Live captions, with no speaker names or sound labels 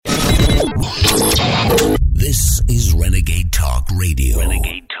Talk Radio.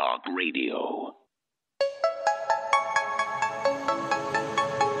 Renegade Talk Radio.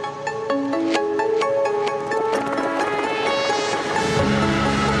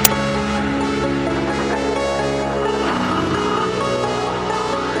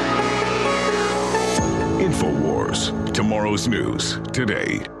 InfoWars. Tomorrow's news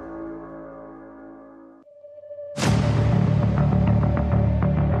today.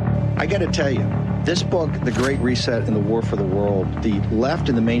 I got to tell you, this book, The Great Reset and the War for the World, the left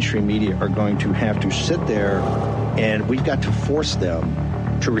and the mainstream media are going to have to sit there, and we've got to force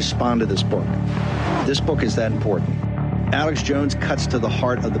them to respond to this book. This book is that important. Alex Jones cuts to the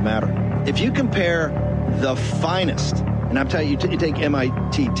heart of the matter. If you compare the finest, and I'm telling you, you take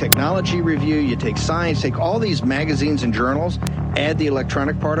MIT Technology Review, you take Science, take all these magazines and journals, add the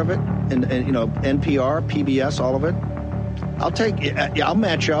electronic part of it, and NPR, PBS, all of it. I'll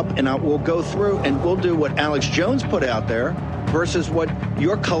match up, and we'll go through, and we'll do what Alex Jones put out there versus what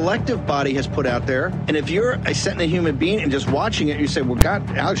your collective body has put out there. And if you're a sentient human being and just watching it, you say, well, God,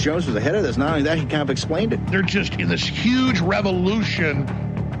 Alex Jones was ahead of this. Not only that, he kind of explained it. They're just in this huge revolution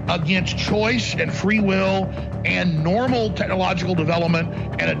against choice and free will and normal technological development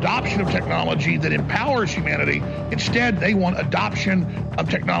and adoption of technology that empowers humanity. Instead, they want adoption of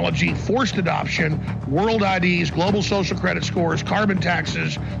technology, forced adoption, world IDs, global social credit scores, carbon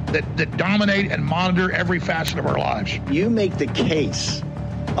taxes that dominate and monitor every facet of our lives. You make the case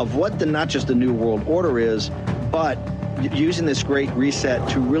of what not just the New World Order is, but using this Great Reset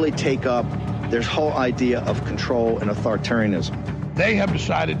to really take up this whole idea of control and authoritarianism. They have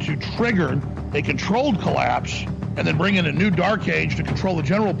decided to trigger a controlled collapse and then bring in a new dark age to control the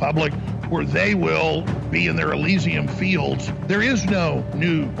general public, where they will be in their Elysium fields. There is no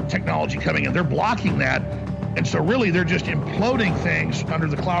new technology coming in. They're blocking that. And so really they're just imploding things under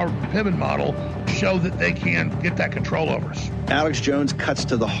the Cloward-Piven model to show that they can get that control over us. Alex Jones cuts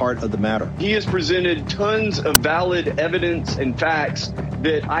to the heart of the matter. He has presented tons of valid evidence and facts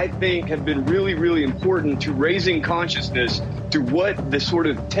that I think have been really, really important to raising consciousness to what the sort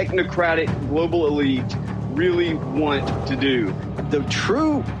of technocratic global elite really want to do. The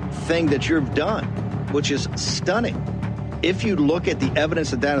true thing that you've done, which is stunning, if you look at the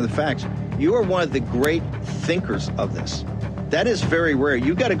evidence of that and the facts, you are one of the great thinkers of this. That is very rare.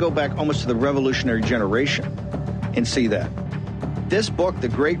 You got to go back almost to the revolutionary generation and see that. This book, The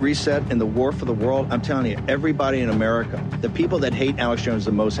Great Reset and the War for the World, I'm telling you, everybody in America, the people that hate Alex Jones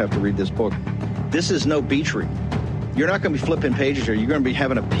the most have to read this book. This is no beach read. You're not going to be flipping pages here. You're going to be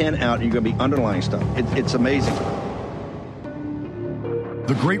having a pen out and you're going to be underlining stuff. It's amazing.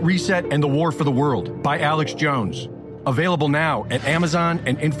 The Great Reset and the War for the World by Alex Jones. Available now at Amazon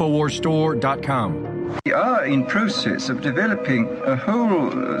and InfoWarsStore.com. We are in process of developing a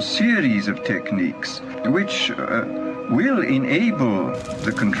whole series of techniques which will enable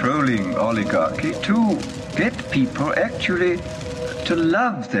the controlling oligarchy to get people actually to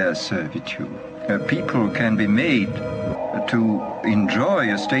love their servitude. People can be made to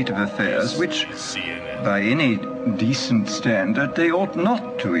enjoy a state of affairs which, by any decent standard, they ought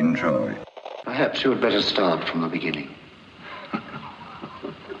not to enjoy. Perhaps you had better start from the beginning.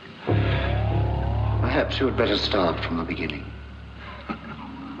 Perhaps you had better start from the beginning.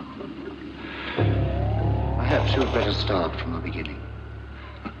 Perhaps you had better start from the beginning.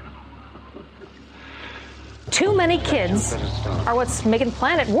 Too many kids are what's making the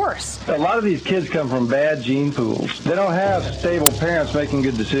planet worse. A lot of these kids come from bad gene pools. They don't have stable parents making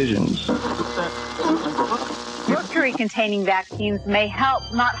good decisions. Mercury-containing vaccines may help,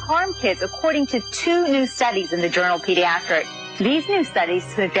 not harm kids, according to 2 new studies in the journal Pediatrics. These new studies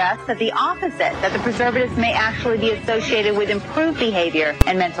suggest that the opposite, that the preservatives may actually be associated with improved behavior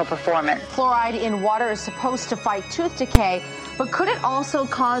and mental performance. Fluoride in water is supposed to fight tooth decay, but could it also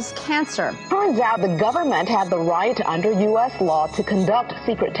cause cancer? Turns out the government had the right under U.S. law to conduct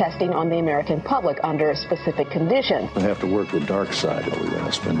secret testing on the American public under specific conditions. We have to work the dark side, or we're going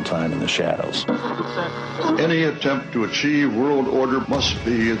to spend time in the shadows. Any attempt to achieve world order must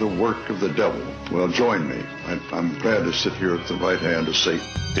be the work of the devil. Well, join me. I'm glad to sit here at the right hand of Satan.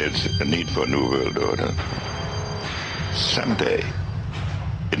 There's a need for a new world order. Someday,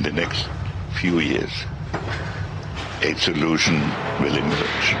 in the next few years, a solution will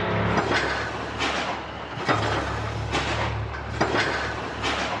emerge.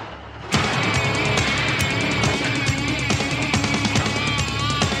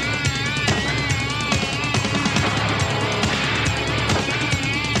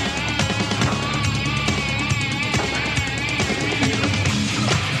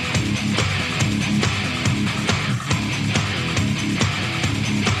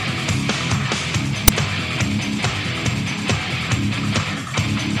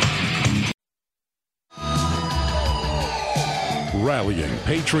 rallying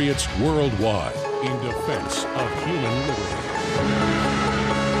patriots worldwide in defense of human liberty.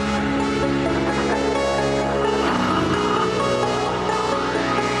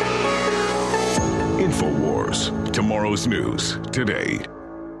 InfoWars. Tomorrow's news today.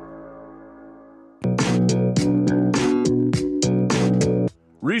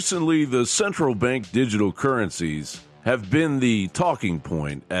 Recently, the central bank digital currencies have been the talking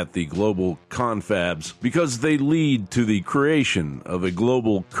point at the global confabs because they lead to the creation of a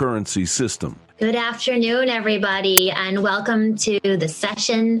global currency system. Good afternoon, everybody, and welcome to the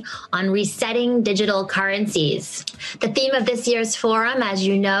session on resetting digital currencies. The theme of this year's forum, as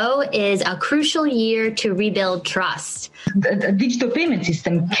you know, is a crucial year to rebuild trust. The digital payment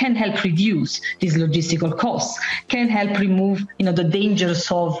system can help reduce these logistical costs, can help remove, the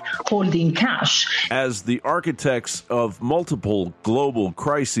dangers of holding cash. As the architects of multiple global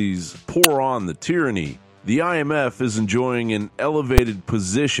crises pour on the tyranny, the IMF is enjoying an elevated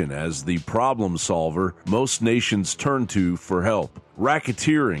position as the problem solver most nations turn to for help,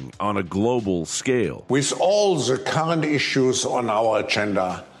 racketeering on a global scale. With all the current issues on our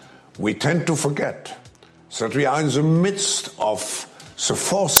agenda, we tend to forget that we are in the midst of the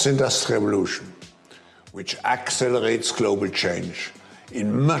fourth industrial revolution, which accelerates global change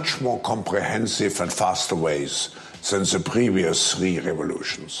in much more comprehensive and faster ways than the previous three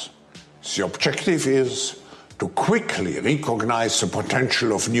revolutions. The objective is to quickly recognize the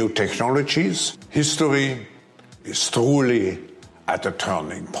potential of new technologies. History is truly at a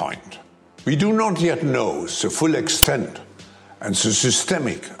turning point. We do not yet know the full extent and the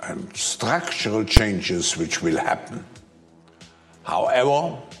systemic and structural changes which will happen.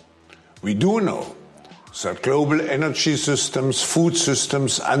 However, we do know that global energy systems, food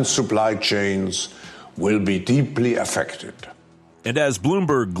systems, and supply chains will be deeply affected. And as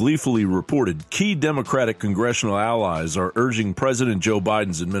Bloomberg gleefully reported, key Democratic congressional allies are urging President Joe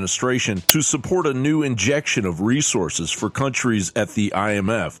Biden's administration to support a new injection of resources for countries at the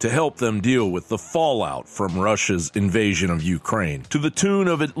IMF to help them deal with the fallout from Russia's invasion of Ukraine, to the tune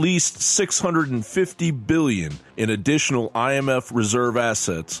of at least $650 billion in additional IMF reserve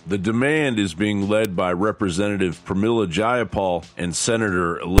assets. The demand is being led by Representative Pramila Jayapal and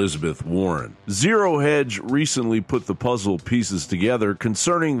Senator Elizabeth Warren. Zero Hedge recently put the puzzle pieces together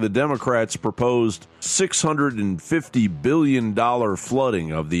concerning the Democrats' proposed $650 billion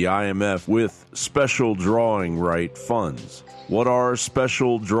flooding of the IMF with special drawing right funds. What are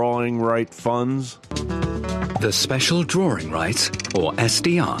special drawing right funds? The Special Drawing Right, or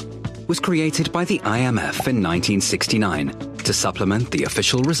SDR, was created by the IMF in 1969 to supplement the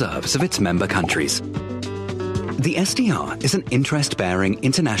official reserves of its member countries. The SDR is an interest-bearing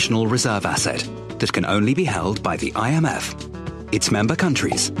international reserve asset that can only be held by the IMF, its member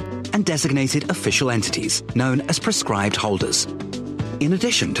countries, and designated official entities known as prescribed holders. In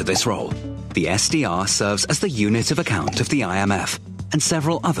addition to this role, the SDR serves as the unit of account of the IMF and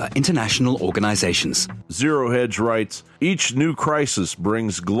several other international organizations. Zero Hedge writes, each new crisis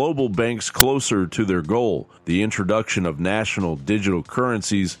brings global banks closer to their goal. The introduction of national digital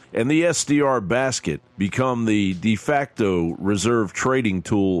currencies and the SDR basket become the de facto reserve trading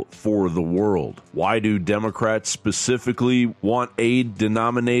tool for the world. Why do Democrats specifically want aid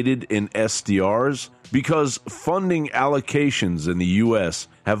denominated in SDRs? Because funding allocations in the U.S.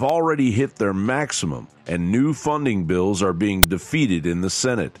 have already hit their maximum, and new funding bills are being defeated in the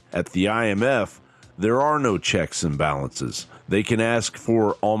Senate. At the IMF, there are no checks and balances. They can ask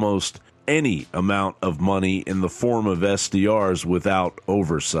for almost any amount of money in the form of SDRs without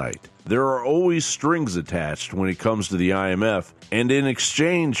oversight. There are always strings attached when it comes to the IMF, and in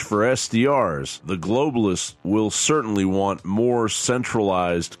exchange for SDRs, the globalists will certainly want more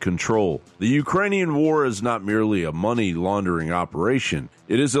centralized control. The Ukrainian war is not merely a money laundering operation.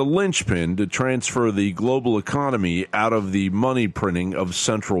 It is a linchpin to transfer the global economy out of the money printing of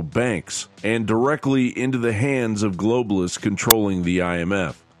central banks and directly into the hands of globalists controlling the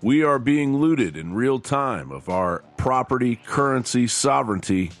IMF. We are being looted in real time of our property, currency,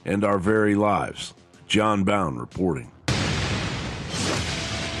 sovereignty, and our very lives. John Bound reporting.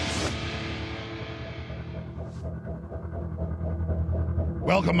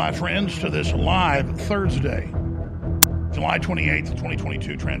 Welcome, my friends, to this live Thursday, July 28th,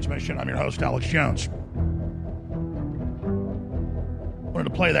 2022 transmission. I'm your host, Alex Jones. Wanted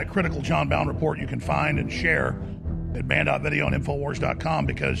to play that critical John Bound report you can find and share at band.video and Infowars.com,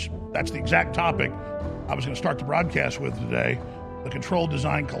 because that's the exact topic I was going to start the broadcast with today, the controlled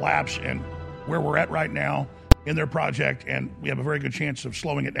design collapse and where we're at right now in their project. And we have a very good chance of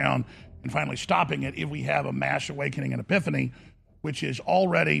slowing it down and finally stopping it if we have a mass awakening and epiphany, which is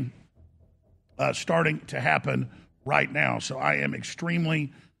already starting to happen right now. So I am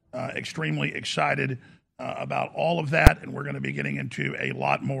extremely excited about all of that, and we're going to be getting into a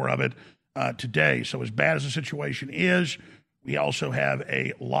lot more of it today. So as bad as the situation is, we also have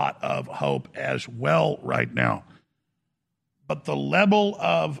a lot of hope as well right now. But the level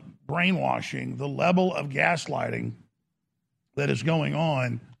of brainwashing, the level of gaslighting that is going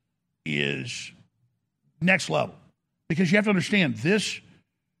on is next level. Because you have to understand, this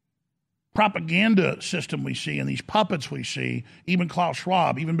propaganda system we see and these puppets we see, even Klaus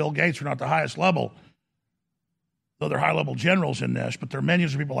Schwab, even Bill Gates are not the highest level, though they're high-level generals in this, but they're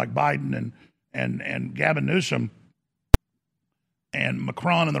minions of people like Biden and Gavin Newsom and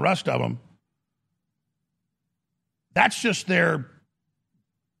Macron and the rest of them. That's just their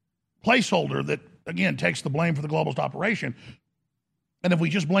placeholder that, again, takes the blame for the globalist operation. And if we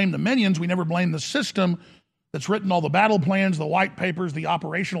just blame the minions, we never blame the system that's written all the battle plans, the white papers, the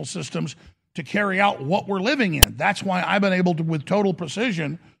operational systems to carry out what we're living in. That's why I've been able to, with total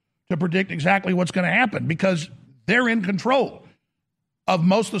precision, to predict exactly what's going to happen, because they're in control of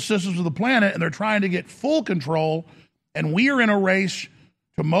most of the systems of the planet, and they're trying to get full control. And we are in a race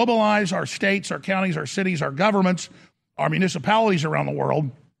to mobilize our states, our counties, our cities, our governments, our municipalities around the world,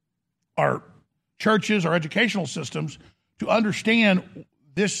 our churches, our educational systems, to understand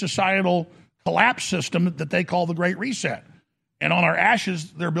this societal collapse system that they call the Great Reset. And on our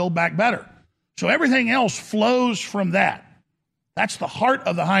ashes, they're built back better. So everything else flows from that. That's the heart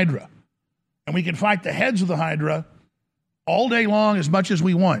of the Hydra. And we can fight the heads of the Hydra all day long as much as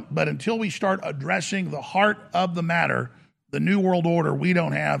we want. But until we start addressing the heart of the matter, the New World Order, we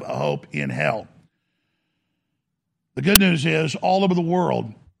don't have a hope in hell. The good news is all over the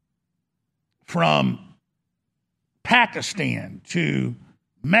world, from Pakistan to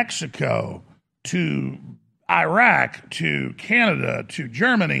Mexico to Iraq to Canada to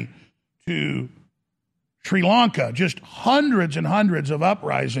Germany to Sri Lanka, just hundreds and hundreds of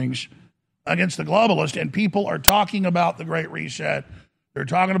uprisings against the globalists, and people are talking about the Great Reset. They're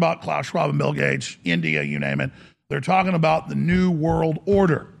talking about Klaus Schwab and Bill Gates, India, you name it. They're talking about the New World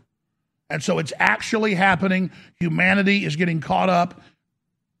Order. And so it's actually happening. Humanity is getting caught up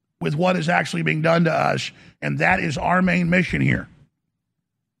with what is actually being done to us, and that is our main mission here.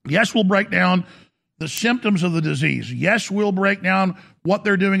 Yes, we'll break down the symptoms of the disease. Yes, we'll break down what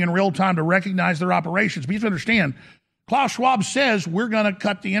they're doing in real time to recognize their operations. But you have to understand, Klaus Schwab says we're going to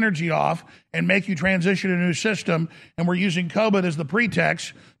cut the energy off and make you transition to a new system, and we're using COVID as the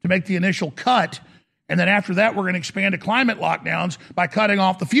pretext to make the initial cut, and then after that we're going to expand to climate lockdowns by cutting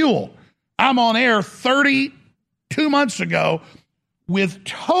off the fuel. I'm on air 32 months ago with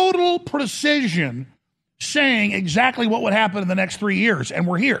total precision saying exactly what would happen in the next 3 years, and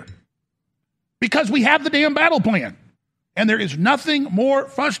we're here. Because we have the damn battle plan. And there is nothing more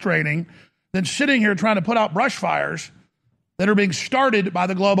frustrating than sitting here trying to put out brush fires that are being started by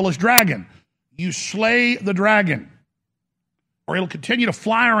the globalist dragon. You slay the dragon, or it'll continue to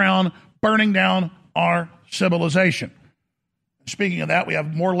fly around burning down our civilization. Speaking of that, we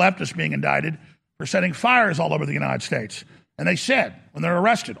have more leftists being indicted for setting fires all over the United States. And they said, when they're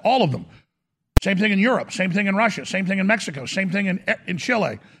arrested, all of them, same thing in Europe, same thing in Russia, same thing in Mexico, same thing in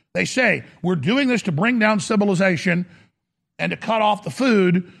Chile. They say, we're doing this to bring down civilization and to cut off the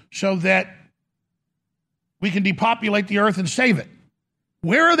food so that we can depopulate the earth and save it.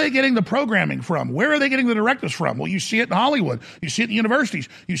 Where are they getting the programming from? Where are they getting the directives from? Well, you see it in Hollywood. You see it in universities.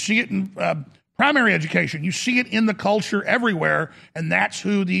 You see it in primary education. You see it in the culture everywhere, and that's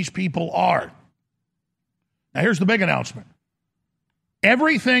who these people are. Now, here's the big announcement.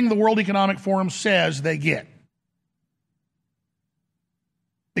 Everything the World Economic Forum says they get,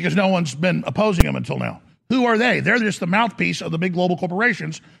 because no one's been opposing them until now. Who are they? They're just the mouthpiece of the big global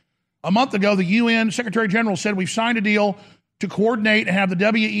corporations. A month ago, the UN Secretary General said we've signed a deal to coordinate and have the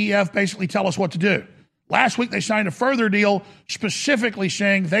WEF basically tell us what to do. Last week, they signed a further deal specifically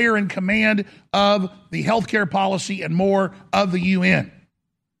saying they are in command of the healthcare policy and more of the UN.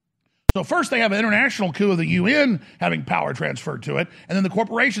 So first they have an international coup of the UN having power transferred to it, and then the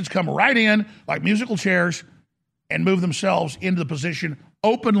corporations come right in like musical chairs and move themselves into the position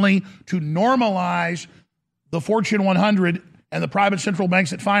openly to normalize the Fortune 100 and the private central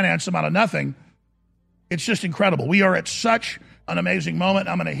banks that finance them out of nothing. It's just incredible. We are at such an amazing moment.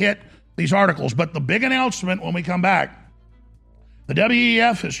 I'm going to hit these articles. But the big announcement when we come back, the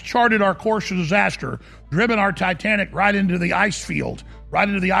WEF has charted our course to disaster, driven our Titanic right into the ice field, right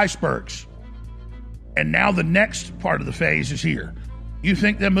into the icebergs. And now the next part of the phase is here. You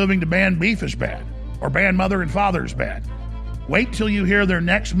think them moving to ban beef is bad, or ban mother and father is bad. Wait till you hear their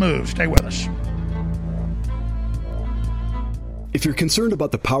next move. Stay with us. If you're concerned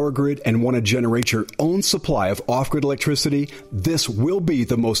about the power grid and want to generate your own supply of off-grid electricity, this will be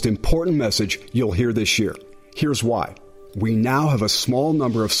the most important message you'll hear this year. Here's why. We now have a small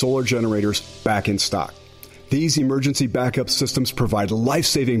number of solar generators back in stock. These emergency backup systems provide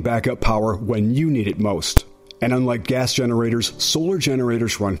life-saving backup power when you need it most. And unlike gas generators, solar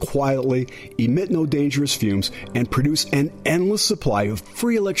generators run quietly, emit no dangerous fumes, and produce an endless supply of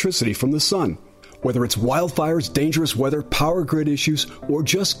free electricity from the sun. Whether it's wildfires, dangerous weather, power grid issues, or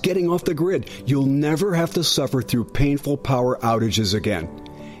just getting off the grid, you'll never have to suffer through painful power outages again.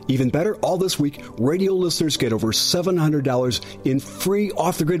 Even better, all this week, radio listeners get over $700 in free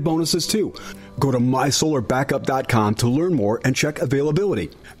off-the-grid bonuses, too. Go to mysolarbackup.com to learn more and check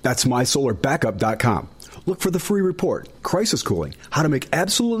availability. That's mysolarbackup.com. Look for the free report, Crisis Cooling, how to make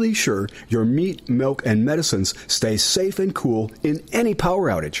absolutely sure your meat, milk, and medicines stay safe and cool in any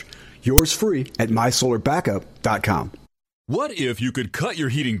power outage. Yours free at mysolarbackup.com. What if you could cut your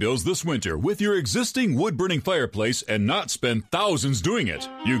heating bills this winter with your existing wood-burning fireplace and not spend thousands doing it?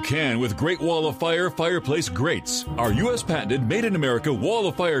 You can with Great Wall of Fire fireplace grates. Our U.S. patented made-in-America Wall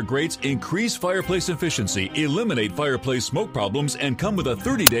of Fire grates increase fireplace efficiency, eliminate fireplace smoke problems, and come with a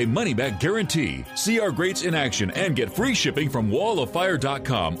 30-day money-back guarantee. See our grates in action and get free shipping from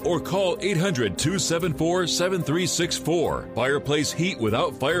walloffire.com or call 800-274-7364. Fireplace heat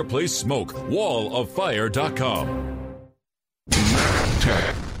without fireplace smoke. walloffire.com.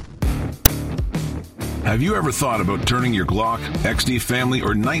 Tech. Have you ever thought about turning your Glock, XD Family,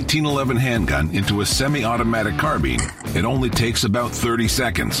 or 1911 handgun into a semi-automatic carbine? It only takes about 30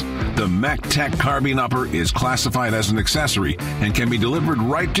 seconds. The MacTech Carbine Upper is classified as an accessory and can be delivered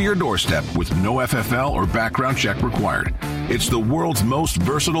right to your doorstep with no FFL or background check required. It's the world's most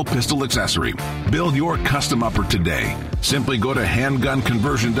versatile pistol accessory. Build your custom upper today. Simply go to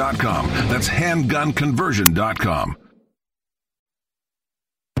handgunconversion.com. That's handgunconversion.com.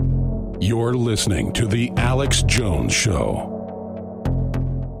 You're listening to The Alex Jones Show.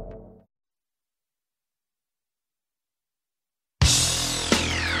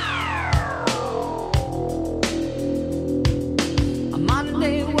 A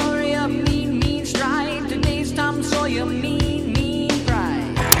Monday warrior, mean stride. Today's Tom Sawyer, mean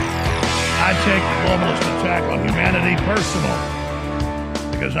pride. I take the globalist attack on humanity personal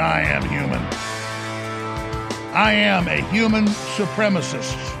because I am human. I am a human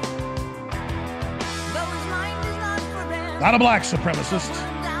supremacist. Not a black supremacist,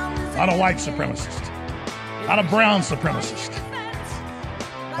 not a white supremacist, not a brown supremacist,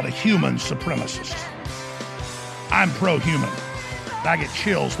 but a human supremacist. I'm pro-human. I get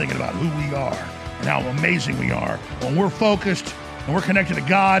chills thinking about who we are and how amazing we are. When we're focused and we're connected to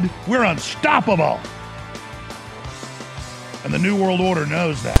God, we're unstoppable. And the New World Order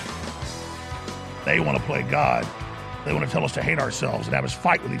knows that. They want to play God. They want to tell us to hate ourselves and have us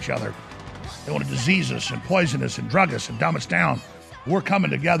fight with each other. They want to disease us and poison us and drug us and dumb us down. We're coming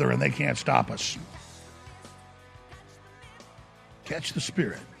together and they can't stop us. Catch the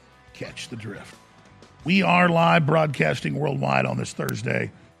spirit. Catch the drift. We are live broadcasting worldwide on this Thursday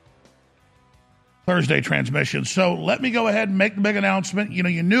transmission. So let me go ahead and make the big announcement. You know,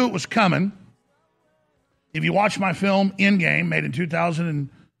 you knew it was coming. If you watch my film Endgame, made in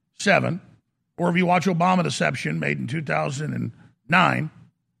 2007, or if you watch Obama Deception, made in 2009,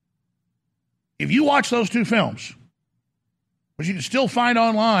 if you watch those two films, which you can still find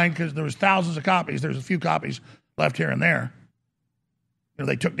online because there was thousands of copies, there's a few copies left here and there. You know,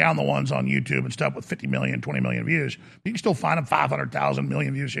 they took down the ones on YouTube and stuff with 50 million, 20 million views. You can still find them, 500,000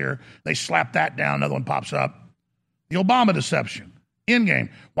 million views here. They slap that down, another one pops up. The Obama Deception, Endgame.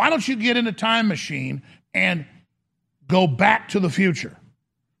 Why don't you get in a time machine and go back to the future?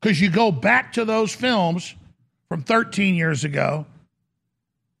 Because you go back to those films from 13 years ago,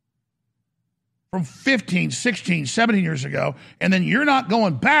 from 15, 16, 17 years ago, and then you're not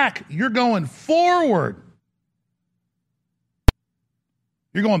going back, you're going forward.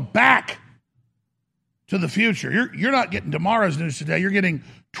 You're going back to the future. You're not getting tomorrow's news today, you're getting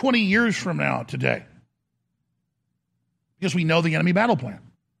 20 years from now today. Because we know the enemy battle plan.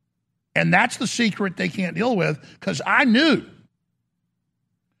 And that's the secret they can't deal with, because I knew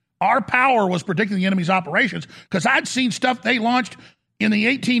our power was predicting the enemy's operations, because I'd seen stuff they launched in the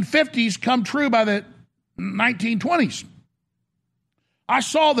 1850s come true by the 1920s. I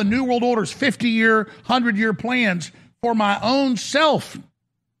saw the New World Order's 50-year, 100-year plans for my own self.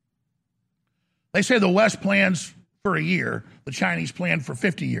 They say the West plans for a year, the Chinese plan for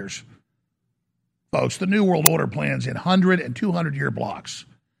 50 years. Folks, the New World Order plans in 100 and 200-year blocks.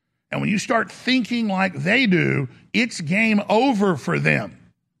 And when you start thinking like they do, it's game over for them.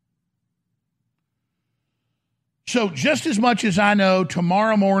 So just as much as I know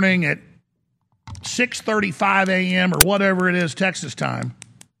tomorrow morning at 6:35 a.m. or whatever it is, Texas time,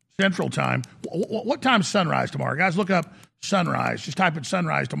 Central time, what time's sunrise tomorrow? Guys, look up sunrise. Just type in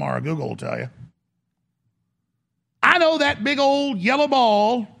sunrise tomorrow. Google will tell you. I know that big old yellow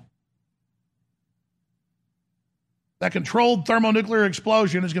ball, that controlled thermonuclear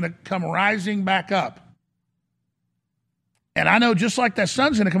explosion, is going to come rising back up. And I know just like that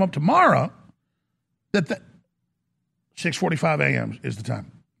sun's going to come up tomorrow, that 6:45 a.m. is the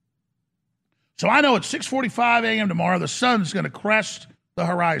time. So I know at 6:45 a.m. tomorrow, the sun's going to crest the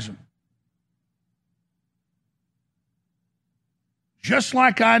horizon. Just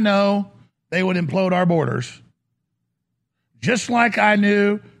like I know they would implode our borders. Just like I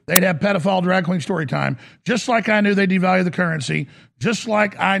knew they'd have pedophile drag queen story time. Just like I knew they'd devalue the currency. Just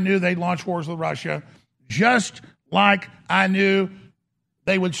like I knew they'd launch wars with Russia. Just like I knew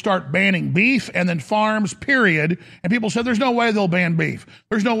they would start banning beef and then farms, period. And people said, there's no way they'll ban beef.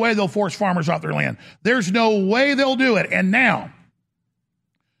 There's no way they'll force farmers off their land. There's no way they'll do it. And now,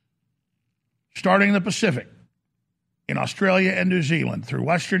 starting in the Pacific, in Australia and New Zealand, through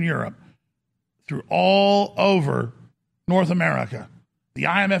Western Europe, through all over North America, the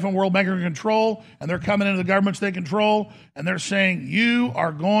IMF and World Bank are in control, and they're coming into the governments they control, and they're saying, you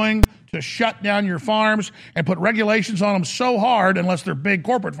are going to shut down your farms and put regulations on them so hard, unless they're big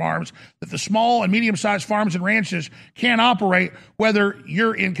corporate farms, that the small and medium-sized farms and ranches can't operate, whether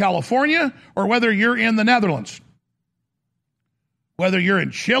you're in California or whether you're in the Netherlands, whether you're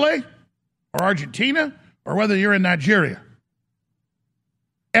in Chile or Argentina or whether you're in Nigeria.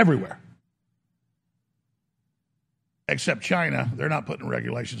 Everywhere. Except China, they're not putting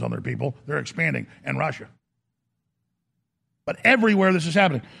regulations on their people. They're expanding. And Russia. But everywhere this is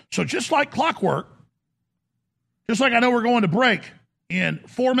happening. So just like clockwork, just like I know we're going to break in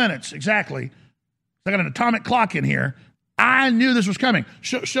 4 minutes exactly, I got an atomic clock in here, I knew this was coming.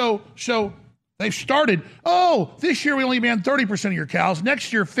 So they've started, this year we only banned 30% of your cows,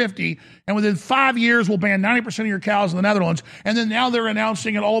 next year 50%, and within 5 years we'll ban 90% of your cows in the Netherlands. And then now they're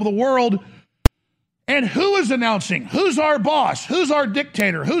announcing it all over the world. And who is announcing? Who's our boss? Who's our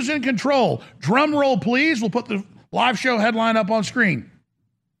dictator? Who's in control? Drum roll, please. We'll put the live show headline up on screen.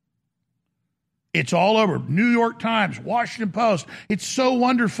 It's all over. New York Times, Washington Post. It's so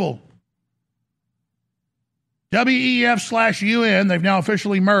wonderful. WEF/UN, they've now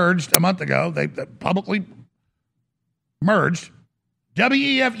officially merged a month ago. They publicly merged.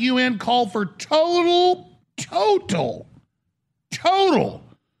 WEF-UN called for total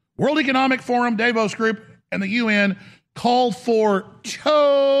World Economic Forum, Davos Group, and the UN called for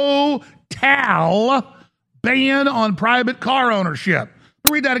total ban on private car ownership.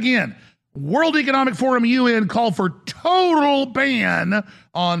 I'll read that again. World Economic Forum, UN, called for total ban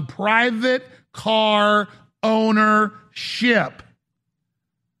on private car ownership,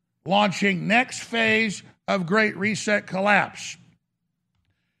 launching next phase of Great Reset collapse.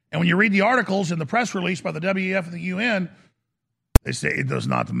 And when you read the articles in the press release by the WEF and the UN, they say it does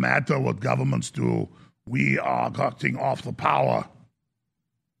not matter what governments do. We are cutting off the power.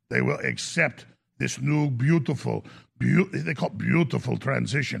 They will accept this new beautiful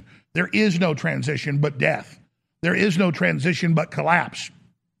transition. There is no transition but death. There is no transition but collapse.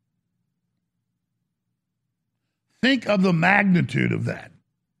 Think of the magnitude of that.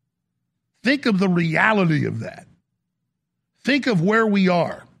 Think of the reality of that. Think of where we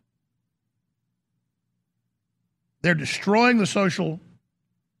are. They're destroying the social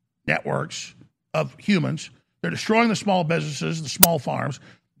networks of humans. They're destroying the small businesses, the small farms.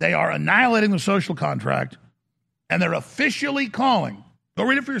 They are annihilating the social contract, and they're officially calling. Go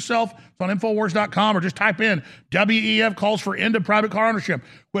read it for yourself. It's on Infowars.com, or just type in WEF calls for end of private car ownership,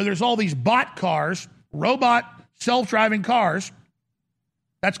 where there's all these bot cars, robot self-driving cars.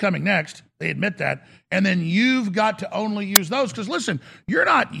 That's coming next. They admit that. And then you've got to only use those. Because listen, you're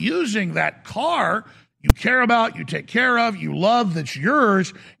not using that car you care about, you take care of, you love, that's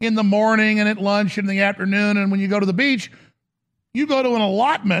yours in the morning and at lunch and in the afternoon. And when you go to the beach, you go to an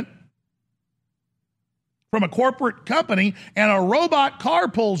allotment from a corporate company and a robot car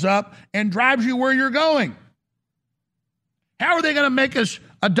pulls up and drives you where you're going. How are they going to make us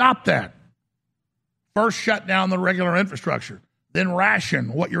adopt that? First, shut down the regular infrastructure, then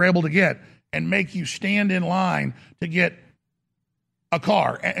ration what you're able to get and make you stand in line to get a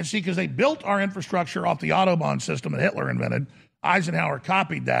car. And see, because they built our infrastructure off the Autobahn system that Hitler invented. Eisenhower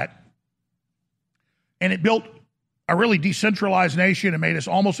copied that. And it built a really decentralized nation and made us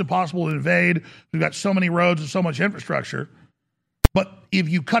almost impossible to invade. We've got so many roads and so much infrastructure. But if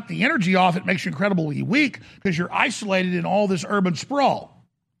you cut the energy off, it makes you incredibly weak because you're isolated in all this urban sprawl.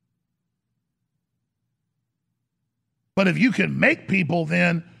 But if you can make people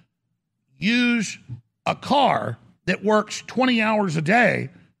then use a car that works 20 hours a day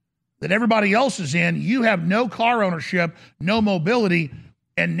that everybody else is in, you have no car ownership, no mobility,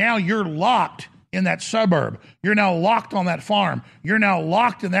 and now you're locked in that suburb. You're now locked on that farm. You're now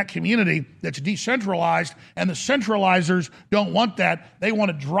locked in that community that's decentralized, and the centralizers don't want that. They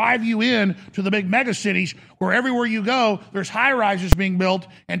want to drive you in to the big mega cities where everywhere you go, there's high-rises being built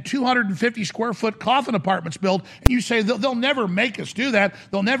and 250-square-foot coffin apartments built, and you say, they'll never make us do that.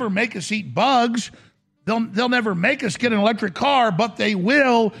 They'll never make us eat bugs. They'll never make us get an electric car, but they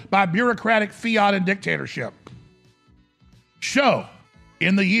will by bureaucratic fiat and dictatorship. So,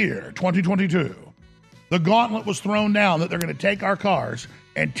 in the year 2022, the gauntlet was thrown down that they're going to take our cars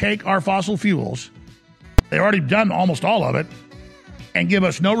and take our fossil fuels. They've already done almost all of it and give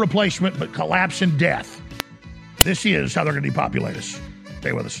us no replacement but collapse and death. This is how they're going to depopulate us.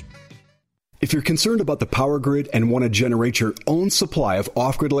 Stay with us. If you're concerned about the power grid and want to generate your own supply of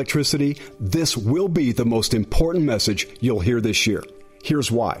off-grid electricity, this will be the most important message you'll hear this year.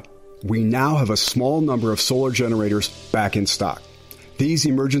 Here's why. We now have a small number of solar generators back in stock. These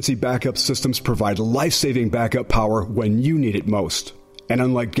emergency backup systems provide life-saving backup power when you need it most. And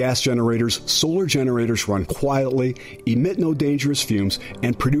unlike gas generators, solar generators run quietly, emit no dangerous fumes,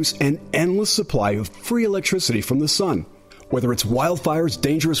 and produce an endless supply of free electricity from the sun. Whether it's wildfires,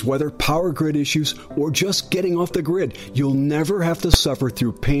 dangerous weather, power grid issues, or just getting off the grid, you'll never have to suffer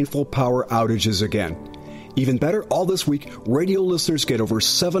through painful power outages again. Even better, all this week, radio listeners get over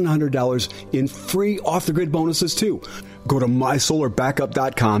 $700 in free off-the-grid bonuses, too. Go to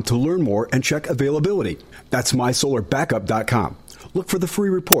mysolarbackup.com to learn more and check availability. That's mysolarbackup.com. Look for the free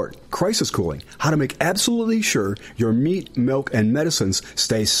report, Crisis Cooling, how to make absolutely sure your meat, milk, and medicines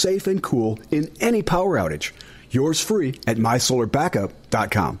stay safe and cool in any power outage. Yours free at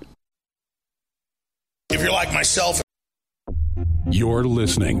mysolarbackup.com. If you're like myself... You're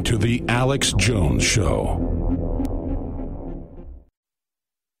listening to The Alex Jones Show.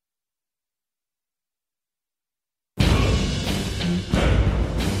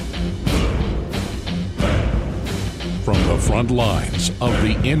 From the front lines of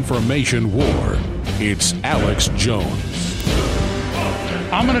the information war, it's Alex Jones.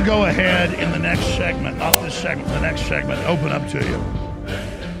 I'm going to go ahead in the next segment, not this segment, the next segment, open up to you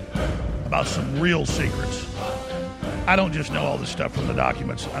about some real secrets. I don't just know all this stuff from the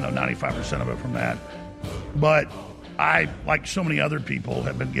documents. I know 95% of it from that. But I, like so many other people,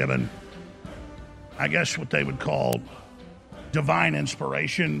 have been given, I guess, what they would call divine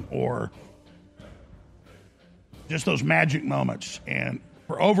inspiration or just those magic moments. And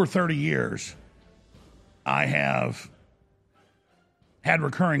for over 30 years, I have had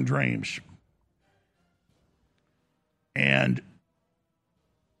recurring dreams. And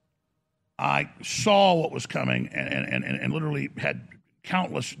I saw what was coming and literally had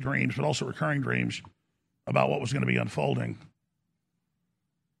countless dreams, but also recurring dreams about what was going to be unfolding.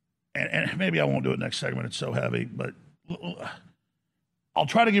 And maybe I won't do it next segment. It's so heavy, but I'll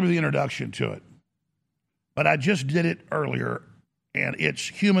try to give you the introduction to it. But I just did it earlier, and it's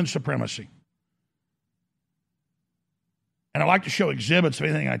human supremacy. And I like to show exhibits of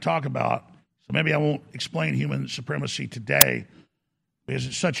anything I talk about, so maybe I won't explain human supremacy today because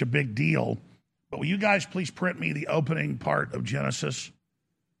it's such a big deal. But will you guys please print me the opening part of Genesis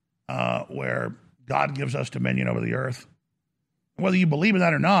where God gives us dominion over the earth? Whether you believe in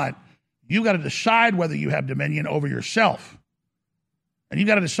that or not, you've got to decide whether you have dominion over yourself. And you've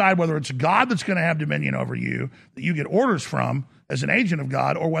got to decide whether it's God that's going to have dominion over you, that you get orders from as an agent of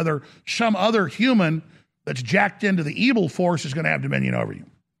God, or whether some other human that's jacked into the evil force is going to have dominion over you.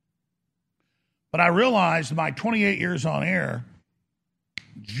 But I realized my 28 years on air,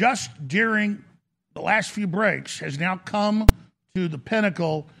 just during the last few breaks, has now come to the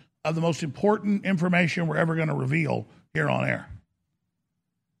pinnacle of the most important information we're ever going to reveal here on air.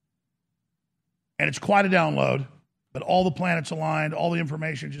 And it's quite a download, but all the planets aligned, all the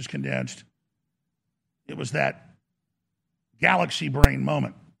information just condensed. It was that galaxy brain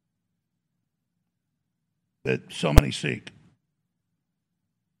moment that so many seek.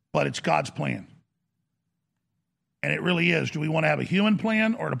 But it's God's plan. And it really is. Do we want to have a human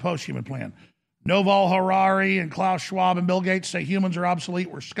plan or a post-human plan? Noval Harari and Klaus Schwab and Bill Gates say humans are obsolete,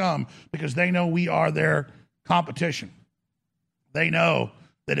 we're scum, because they know we are their competition. They know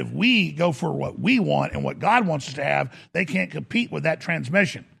that if we go for what we want and what God wants us to have, they can't compete with that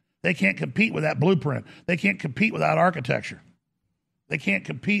transmission. They can't compete with that blueprint. They can't compete with that architecture. They can't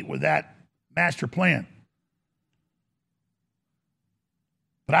compete with that master plan.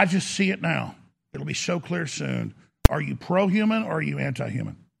 But I just see it now. It'll be so clear soon. Are you pro-human or are you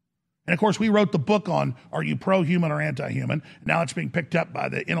anti-human? And, of course, we wrote the book on are you pro-human or anti-human. Now it's being picked up by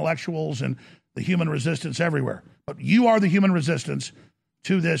the intellectuals and the human resistance everywhere. But you are the human resistance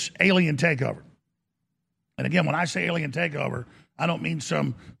to this alien takeover. And, again, when I say alien takeover, I don't mean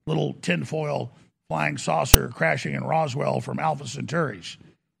some little tinfoil flying saucer crashing in Roswell from Alpha Centauris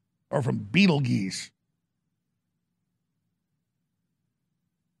or from Betelgeuse.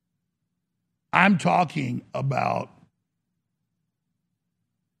 I'm talking about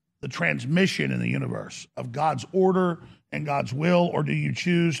the transmission in the universe of God's order and God's will, or do you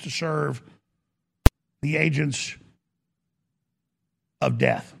choose to serve the agents of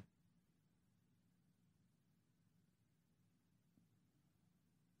death?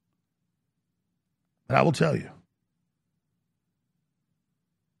 But I will tell you,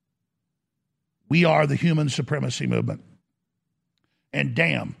 we are the human supremacy movement. And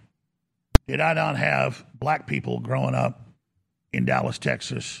damn, did I not have black people growing up in Dallas,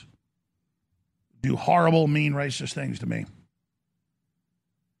 Texas, do horrible, mean, racist things to me.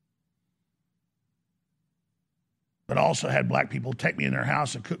 But also had black people take me in their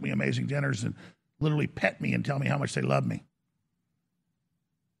house and cook me amazing dinners and literally pet me and tell me how much they love me.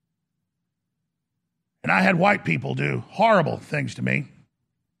 And I had white people do horrible things to me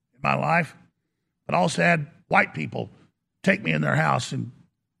in my life, but also had white people take me in their house and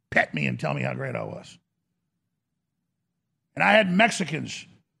pet me and tell me how great I was. And I had Mexicans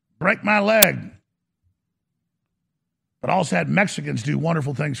break my leg, but also had Mexicans do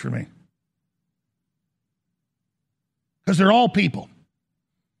wonderful things for me. Because they're all people.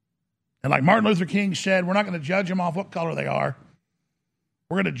 And like Martin Luther King said, we're not going to judge them off what color they are.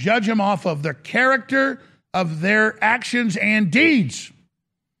 We're going to judge them off of the character of their actions and deeds.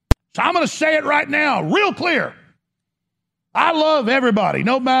 So I'm going to say it right now, real clear. I love everybody,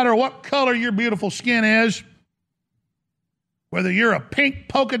 no matter what color your beautiful skin is. Whether you're a pink,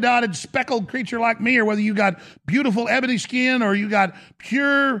 polka-dotted, speckled creature like me, or whether you got beautiful ebony skin, or you got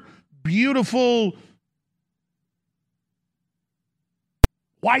pure, beautiful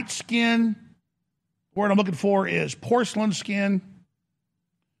white skin. The word I'm looking for is porcelain skin.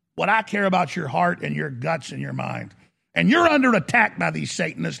 What I care about is your heart and your guts and your mind. And you're under attack by these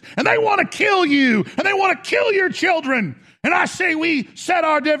Satanists, and they want to kill you, and they want to kill your children. And I say we set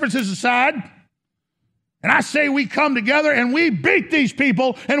our differences aside. And I say we come together and we beat these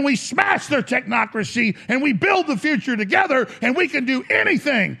people and we smash their technocracy and we build the future together, and we can do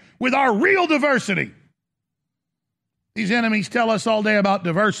anything with our real diversity. These enemies tell us all day about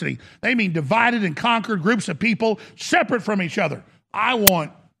diversity. They mean divided and conquered groups of people separate from each other. I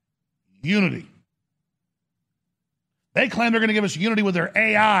want unity. They claim they're going to give us unity with their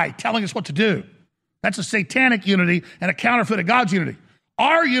AI telling us what to do. That's a satanic unity and a counterfeit of God's unity.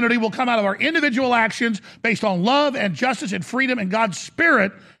 Our unity will come out of our individual actions based on love and justice and freedom and God's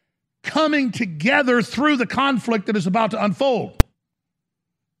Spirit coming together through the conflict that is about to unfold.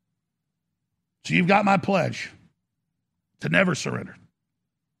 So you've got my pledge to never surrender.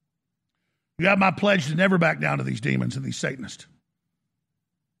 You have my pledge to never back down to these demons and these Satanists.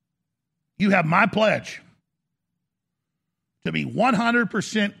 You have my pledge to be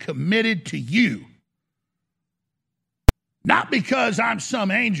 100% committed to you. Not because I'm some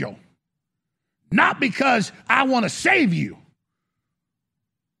angel. Not because I want to save you.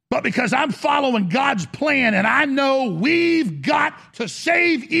 But because I'm following God's plan and I know we've got to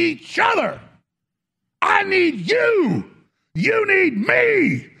save each other. I need you. You need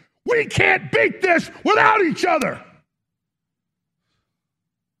me. We can't beat this without each other.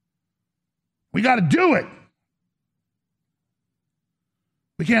 We got to do it.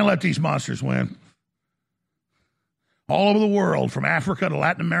 We can't let these monsters win. All over the world, from Africa to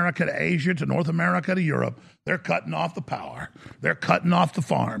Latin America to Asia to North America to Europe, they're cutting off the power. They're cutting off the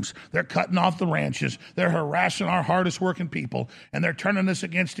farms. They're cutting off the ranches. They're harassing our hardest working people, and they're turning us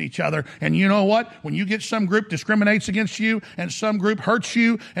against each other. And you know what? When you get some group discriminates against you, and some group hurts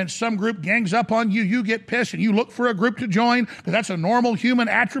you, and some group gangs up on you, you get pissed, and you look for a group to join, because that's a normal human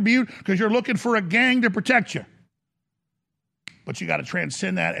attribute, because you're looking for a gang to protect you. But you got to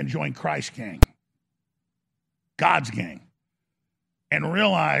transcend that and join Christ's gang. God's gang, and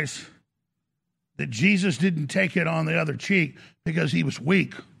realize that Jesus didn't take it on the other cheek because he was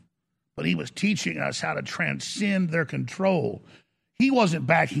weak, but he was teaching us how to transcend their control. He wasn't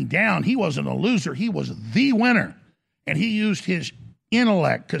backing down. He wasn't a loser. He was the winner, and he used his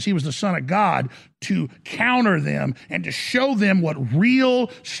intellect, because he was the Son of God, to counter them and to show them what real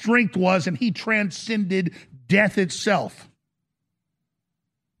strength was, and he transcended death itself.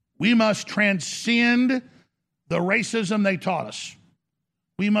 We must transcend the racism they taught us.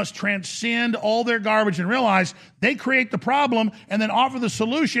 We must transcend all their garbage and realize they create the problem and then offer the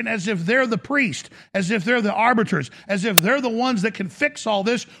solution as if they're the priest, as if they're the arbiters, as if they're the ones that can fix all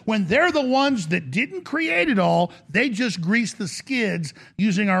this, when they're the ones that didn't create it all. They just grease the skids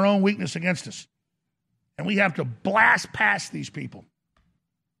using our own weakness against us. And we have to blast past these people.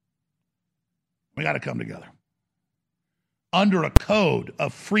 We got to come together under a code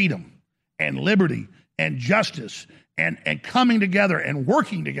of freedom and liberty and justice and coming together and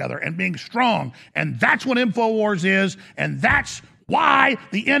working together and being strong. And that's what InfoWars is. And that's why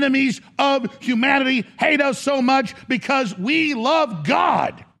the enemies of humanity hate us so much, because we love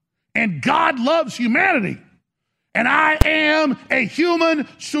God and God loves humanity. And I am a human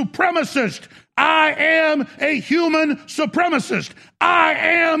supremacist. I am a human supremacist. I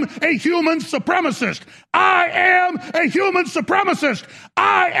am a human supremacist. I am a human supremacist.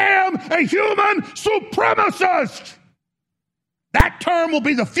 I am a human supremacist. That term will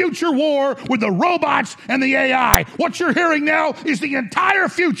be the future war with the robots and the AI. What you're hearing now is the entire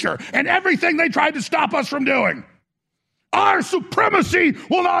future and everything they tried to stop us from doing. Our supremacy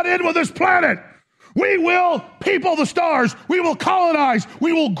will not end with this planet. We will people the stars. We will colonize.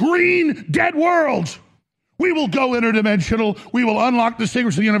 We will green dead worlds. We will go interdimensional. We will unlock the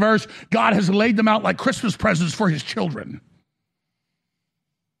secrets of the universe. God has laid them out like Christmas presents for his children.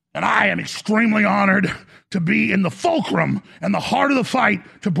 And I am extremely honored to be in the fulcrum and the heart of the fight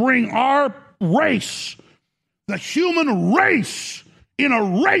to bring our race, the human race, in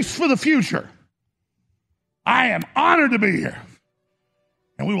a race for the future. I am honored to be here.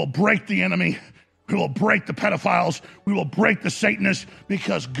 And we will break the enemy. We will break the pedophiles. We will break the Satanists,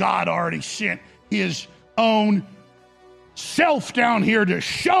 because God already sent his own self down here to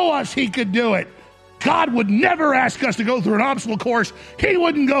show us he could do it. God would never ask us to go through an obstacle course he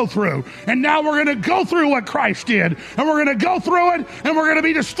wouldn't go through. And now we're going to go through what Christ did. And we're going to go through it, and we're going to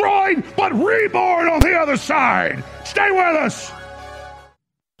be destroyed, but reborn on the other side. Stay with us.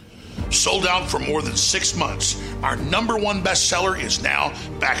 Sold out for more than 6 months. Our number one bestseller is now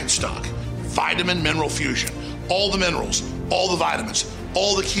back in stock. Vitamin Mineral Fusion. All the minerals, all the vitamins,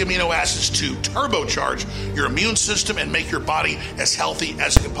 all the key amino acids to turbocharge your immune system and make your body as healthy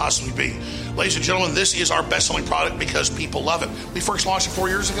as it can possibly be. Ladies and gentlemen, this is our best-selling product because people love it. We first launched it 4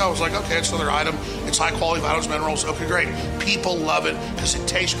 years ago. I was like, okay, it's another item. It's high-quality vitamins, minerals. Okay, great. People love it because it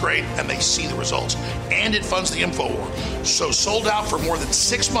tastes great and they see the results. And it funds the InfoWar. So sold out for more than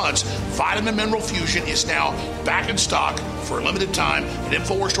 6 months, Vitamin Mineral Fusion is now back in stock for a limited time at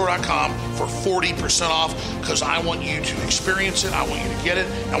InfoWarsStore.com for 40% off, because I want you to experience it. I want you to get it.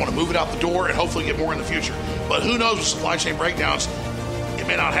 I want to move it out the door and hopefully get more in the future. But who knows, with supply chain breakdowns, it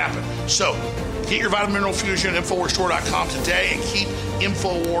may not happen. So get your Vitamin Mineral Fusion at InfoWarsStore.com today and keep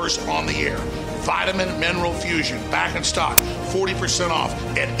InfoWars on the air. Vitamin Mineral Fusion, back in stock, 40% off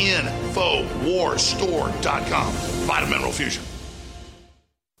at InfoWarsStore.com. Vitamin Mineral Fusion.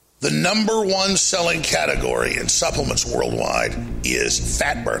 The number one selling category in supplements worldwide is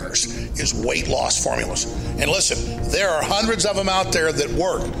fat burners, is weight loss formulas. And listen, there are hundreds of them out there that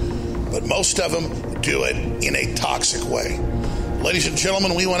work, but most of them do it in a toxic way. Ladies and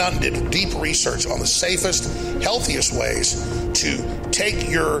gentlemen, we went out and did deep research on the safest, healthiest ways to take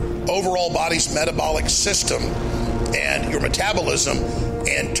your overall body's metabolic system and your metabolism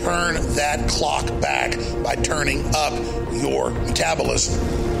and turn that clock back by turning up your metabolism.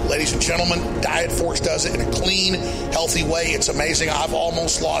 Ladies and gentlemen, Diet Force does it in a clean, healthy way. It's amazing. I've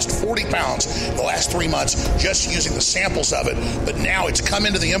almost lost 40 pounds in the last 3 months just using the samples of it. But now it's come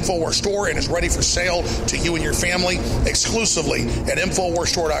into the InfoWars store and is ready for sale to you and your family exclusively at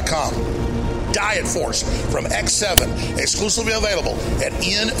InfoWarsStore.com. Diet Force from X7, exclusively available at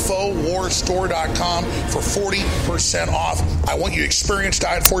InfoWarsStore.com for 40% off. I want you to experience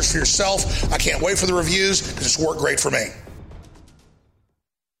Diet Force for yourself. I can't wait for the reviews because it's worked great for me.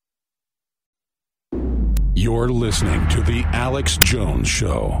 You're listening to The Alex Jones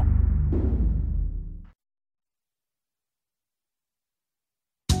Show.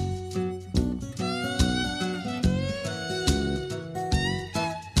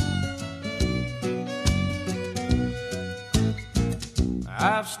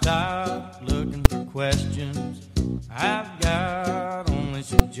 I've stopped looking for questions. I've got only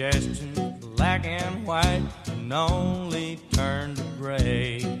suggestions. Black and white can only turn to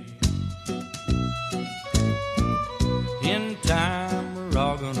gray. In time, we're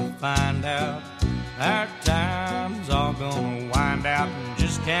all gonna find out. Our time's all gonna wind out, and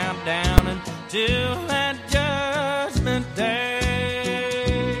just count down until that judgment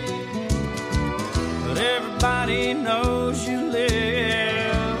day. But everybody knows you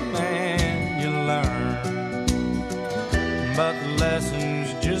live and you learn, but the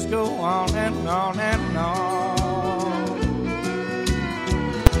lessons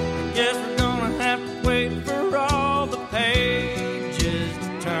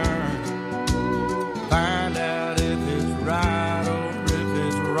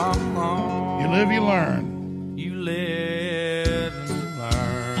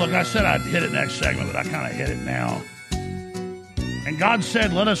Look, I said I'd hit it next segment, but I kind of hit it now. And God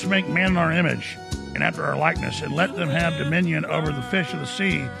said, let us make man in our image and after our likeness, and let them have dominion over the fish of the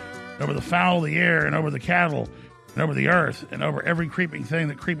sea, and over the fowl of the air, and over the cattle, and over the earth, and over every creeping thing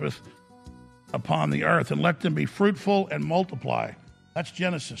that creepeth upon the earth, and let them be fruitful and multiply. That's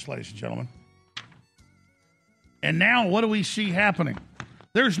Genesis, ladies and gentlemen. And now what do we see happening?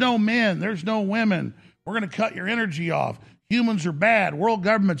 There's no men, there's no women. We're going to cut your energy off. Humans are bad. World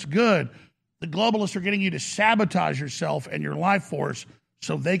government's good. The globalists are getting you to sabotage yourself and your life force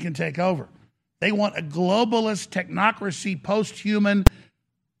so they can take over. They want a globalist technocracy, post-human,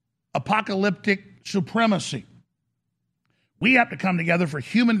 apocalyptic supremacy. We have to come together for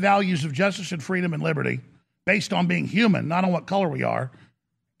human values of justice and freedom and liberty based on being human, not on what color we are,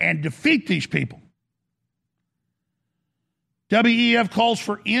 and defeat these people. WEF calls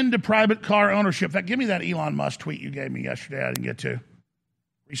for end to private car ownership. In fact, give me that Elon Musk tweet you gave me yesterday I didn't get to.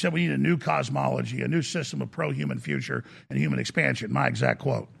 He said we need a new cosmology, a new system of pro-human future and human expansion. My exact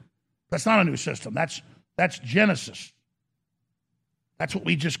quote. That's not a new system. That's Genesis. That's what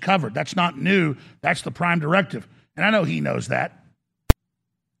we just covered. That's not new. That's the prime directive. And I know he knows that.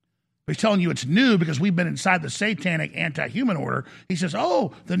 But he's telling you it's new because we've been inside the satanic anti-human order. He says,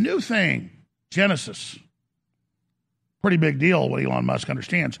 oh, the new thing, Genesis. Pretty big deal, what Elon Musk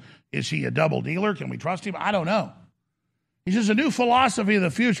understands. Is he a double dealer? Can we trust him? I don't know. He says a new philosophy of the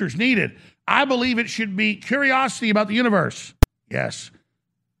future is needed. I believe it should be curiosity about the universe. Yes.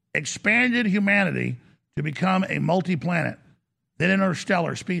 Expanded humanity to become a multi-planet, then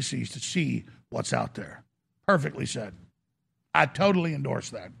interstellar species to see what's out there. Perfectly said. I totally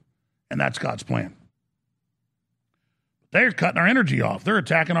endorse that. And that's God's plan. They're cutting our energy off. They're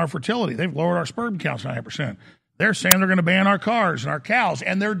attacking our fertility. They've lowered our sperm counts 90%. They're saying they're going to ban our cars and our cows,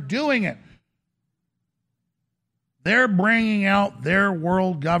 and they're doing it. They're bringing out their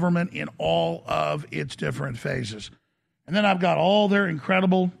world government in all of its different phases. And then I've got all their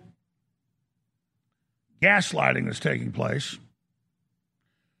incredible gaslighting that's taking place.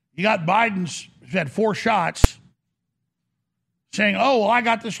 You got Biden's had 4 shots saying, oh, well, I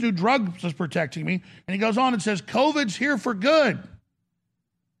got this new drug that's protecting me. And he goes on and says, COVID's here for good.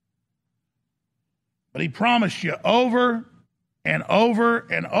 But he promised you over and over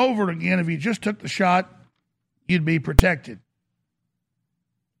and over again, if you just took the shot, you'd be protected.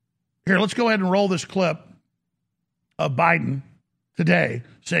 Here, let's go ahead and roll this clip of Biden today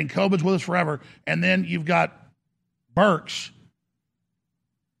saying COVID's with us forever. And then you've got Birx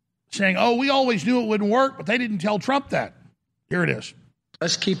saying, oh, we always knew it wouldn't work, but they didn't tell Trump that. Here it is.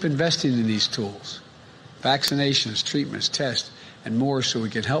 Let's keep investing in these tools, vaccinations, treatments, tests, and more so we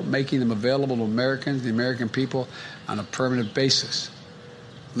can help making them available to Americans, the American people, on a permanent basis.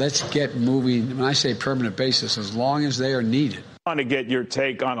 Let's get moving. When I say permanent basis, as long as they are needed. I want to get your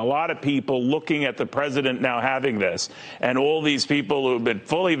take on a lot of people looking at the president now having this, and all these people who have been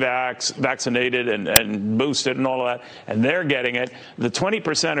fully vaccinated and boosted and all of that, and they're getting it. The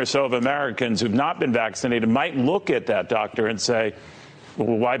 20% or so of Americans who've not been vaccinated might look at that doctor and say,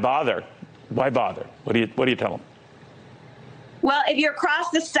 well, why bother? Why bother? What do you tell them? Well, if you're across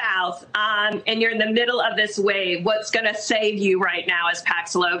the South and you're in the middle of this wave, what's going to save you right now is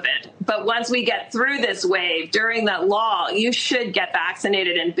Paxlovid. But once we get through this wave, during that lull, you should get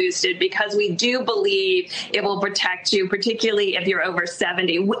vaccinated and boosted because we do believe it will protect you, particularly if you're over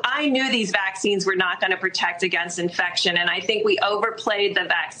 70. I knew these vaccines were not going to protect against infection, and I think we overplayed the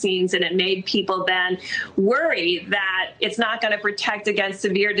vaccines, and it made people then worry that it's not going to protect against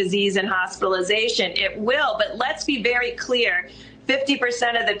severe disease and hospitalization. It will, but let's be very clear.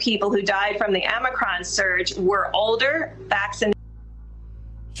 50% of the people who died from the Omicron surge were older, vaccinated.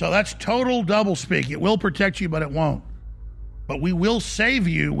 So that's total doublespeak. It will protect you, but it won't. But we will save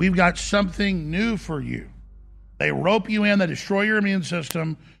you. We've got something new for you. They rope you in, they destroy your immune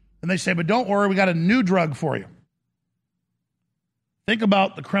system, and they say, but don't worry, we got a new drug for you. Think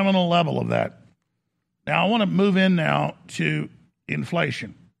about the criminal level of that. Now, I want to move in now to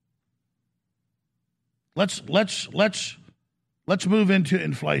inflation. Let's move into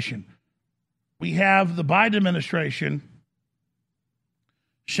inflation. We have the Biden administration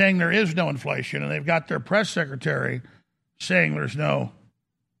saying there is no inflation, and they've got their press secretary saying there's no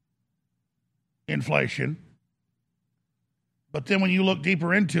inflation. But then when you look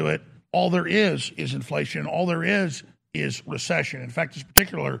deeper into it, all there is inflation. All there is recession. In fact, this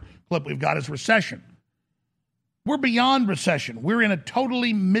particular clip we've got is recession. We're beyond recession. We're in a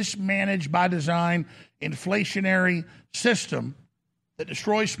totally mismanaged by design inflationary system that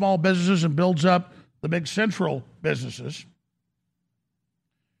destroys small businesses and builds up the big central businesses.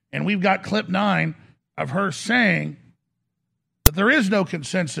 And we've got clip 9 of her saying But there is no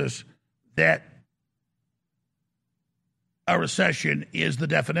consensus that a recession is the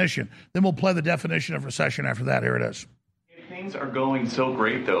definition. Then we'll play the definition of recession after that. Here it is. If things are going so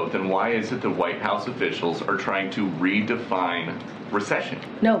great, though, then why is it the White House officials are trying to redefine recession?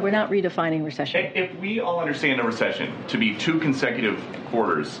 No, we're not redefining recession. If we all understand a recession to be 2 consecutive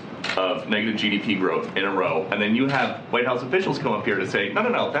quarters of negative GDP growth in a row, and then you have White House officials come up here to say,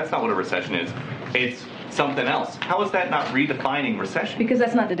 no, that's not what a recession is. It's something else. How is that not redefining recession? Because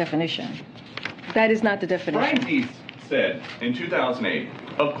that's not the definition. That is not the definition. Brian Deese said in 2008,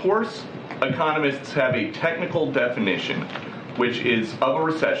 of course, economists have a technical definition, which is of a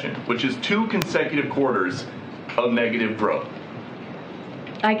recession, which is 2 consecutive quarters of negative growth.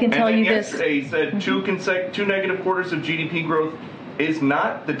 I can tell you this. Yesterday he said 2 negative quarters of GDP growth is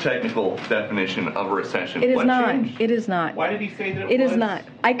not the technical definition of a recession. It is what not. changed? It is not. Why did he say that it was? is not.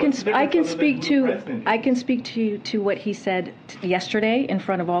 I can speak to what he said yesterday in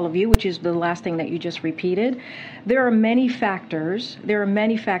front of all of you, which is the last thing that you just repeated. There are many factors.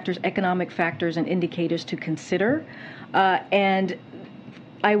 Economic factors and indicators to consider, and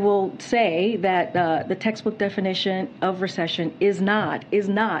I will say that the textbook definition of recession is not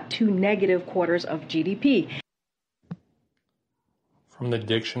 2 negative quarters of GDP. From the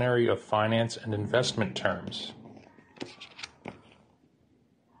Dictionary of Finance and Investment Terms,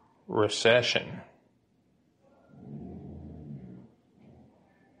 recession.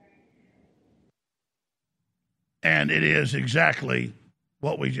 And it is exactly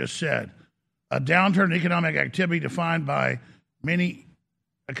what we just said. A downturn in economic activity defined by many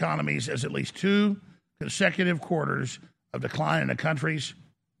economies as at least 2 consecutive quarters of decline in a country's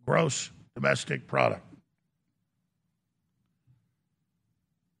gross domestic product.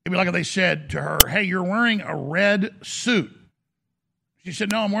 It'd be like if they said to her, hey, you're wearing a red suit. She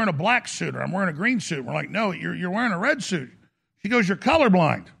said, no, I'm wearing a black suit, or I'm wearing a green suit. We're like, no, you're wearing a red suit. She goes, you're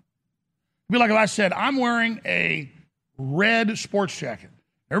colorblind. It'd be like if I said, I'm wearing a red sports jacket.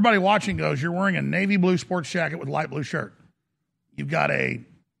 Everybody watching goes, you're wearing a navy blue sports jacket with light blue shirt. You've got a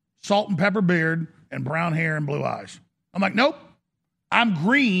salt and pepper beard and brown hair and blue eyes. I'm like, nope, I'm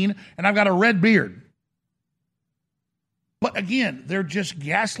green and I've got a red beard. But again, they're just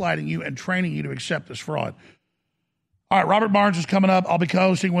gaslighting you and training you to accept this fraud. All right, Robert Barnes is coming up. I'll be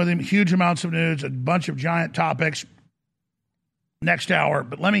co-hosting with him. Huge amounts of news, a bunch of giant topics next hour.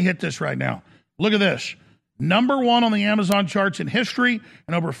 But let me hit this right now. Look at this. Number 1 on the Amazon charts in history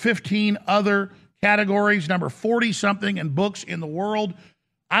and over 15 other categories. Number 40-something in books in the world.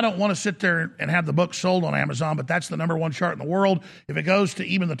 I don't want to sit there and have the book sold on Amazon, but that's the number 1 chart in the world. If it goes to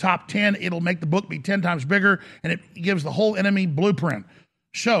even the top 10, it'll make the book be 10 times bigger, and it gives the whole enemy blueprint.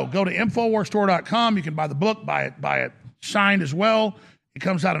 So go to InfoWarsStore.com. You can buy the book, buy it signed as well. It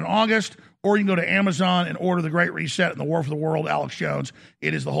comes out in August. Or you can go to Amazon and order The Great Reset and The War for the World, Alex Jones.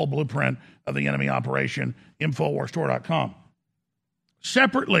 It is the whole blueprint of the enemy operation, InfoWarsStore.com.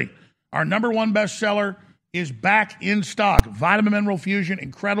 Separately, our number 1 bestseller is back in stock. Vitamin Mineral Fusion,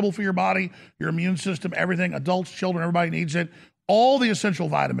 incredible for your body, your immune system, everything. Adults, children, everybody needs it. All the essential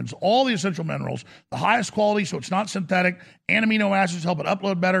vitamins, all the essential minerals, the highest quality, so it's not synthetic, and amino acids help it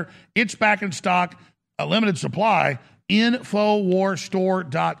upload better. It's back in stock, a limited supply,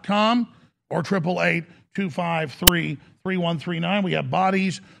 InfoWarsStore.com or 888-253-3139. We have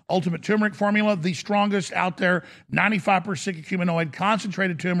Body's Ultimate Turmeric Formula, the strongest out there, 95% curcuminoid,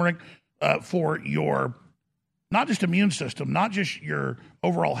 concentrated turmeric for your not just immune system, not just your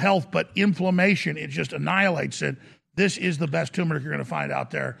overall health, but inflammation. It just annihilates it. This is the best turmeric you're going to find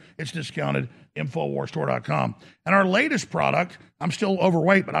out there. It's discounted, InfoWarsStore.com. And our latest product, I'm still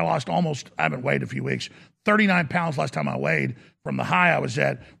overweight, but I haven't weighed a few weeks, 39 pounds last time I weighed from the high I was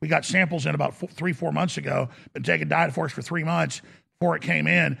at. We got samples in about 3-4 months ago, been taking Diet Force for 3 months before it came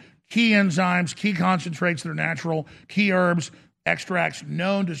in. Key enzymes, key concentrates that are natural, key herbs, extracts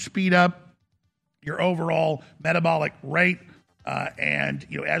known to speed up your overall metabolic rate. And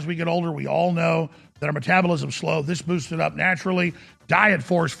as we get older, we all know that our metabolism's slow. This boosts it up naturally. Diet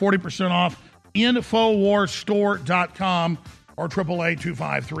Force, 40% off. InfoWarsStore.com or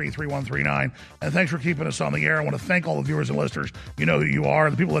 888-253-3139. And thanks for keeping us on the air. I want to thank all the viewers and listeners. You know who you are.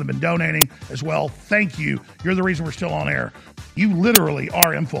 The people that have been donating as well. Thank you. You're the reason we're still on air. You literally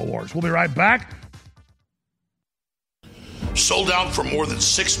are InfoWars. We'll be right back. Sold out for more than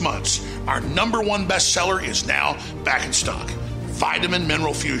 6 months. Our number 1 bestseller is now back in stock. Vitamin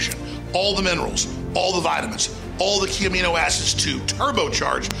Mineral Fusion. All the minerals, all the vitamins, all the key amino acids to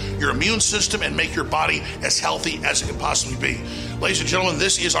turbocharge your immune system and make your body as healthy as it can possibly be. Ladies and gentlemen,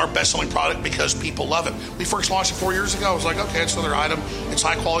 this is our best-selling product because people love it. We first launched it 4 years ago. I was like, okay, it's another item. It's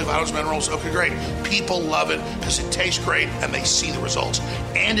high-quality vitamins, minerals. Okay, great. People love it because it tastes great and they see the results.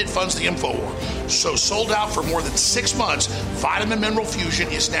 And it funds the InfoWar. So sold out for more than 6 months, Vitamin Mineral Fusion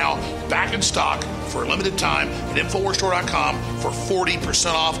is now back in stock for a limited time at InfoWarsStore.com for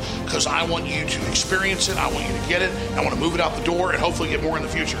 40% off because I want you to experience it. I want you to get it. I want to move it out the door and hopefully get more in the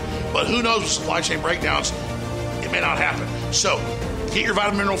future. But who knows with supply chain breakdowns, it may not happen. So get your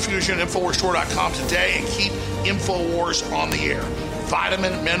Vitamin Mineral Fusion at InfoWarsStore.com today and keep InfoWars on the air.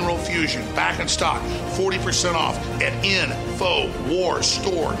 Vitamin Mineral Fusion, back in stock, 40% off at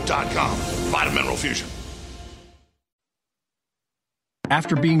InfoWarsStore.com. Vitamin Mineral Fusion.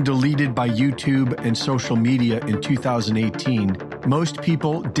 After being deleted by YouTube and social media in 2018, most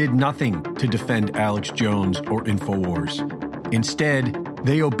people did nothing to defend Alex Jones or InfoWars. Instead,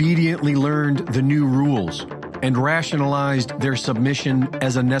 they obediently learned the new rules and rationalized their submission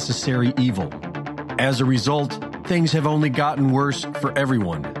as a necessary evil. As a result, things have only gotten worse for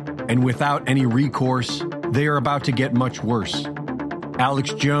everyone, and without any recourse, they are about to get much worse.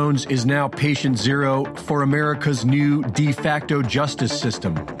 Alex Jones is now patient zero for America's new de facto justice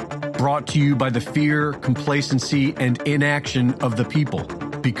system, brought to you by the fear, complacency, and inaction of the people.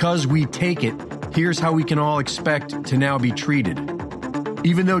 Because we take it, here's how we can all expect to now be treated.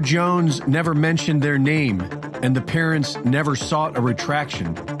 Even though Jones never mentioned their name and the parents never sought a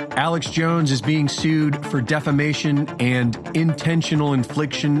retraction, Alex Jones is being sued for defamation and intentional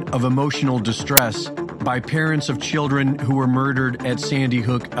infliction of emotional distress by parents of children who were murdered at Sandy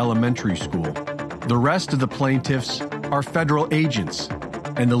Hook Elementary School. The rest of the plaintiffs are federal agents,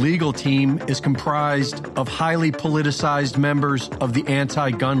 and the legal team is comprised of highly politicized members of the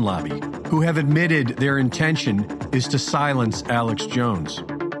anti-gun lobby who have admitted their intention is to silence Alex Jones.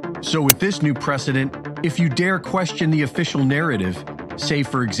 So with this new precedent, if you dare question the official narrative, say,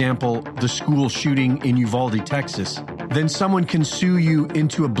 for example, the school shooting in Uvalde, Texas, then someone can sue you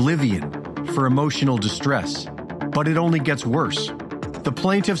into oblivion for emotional distress. But it only gets worse. The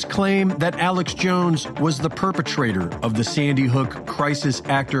plaintiffs claim that Alex Jones was the perpetrator of the Sandy Hook crisis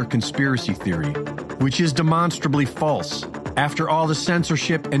actor conspiracy theory, which is demonstrably false. After all the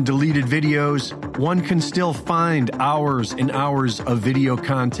censorship and deleted videos, one can still find hours and hours of video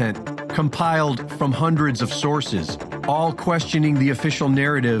content compiled from hundreds of sources, all questioning the official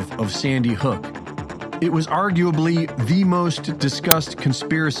narrative of Sandy Hook. It was arguably the most discussed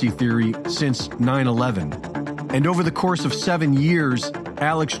conspiracy theory since 9/11. And over the course of 7 years,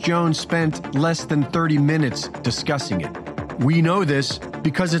 Alex Jones spent less than 30 minutes discussing it. We know this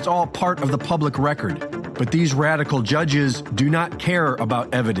because it's all part of the public record. But these radical judges do not care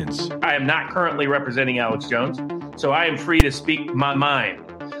about evidence. I am not currently representing Alex Jones, so I am free to speak my mind.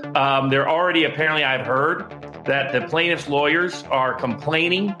 There already, apparently, I've heard that the plaintiff's lawyers are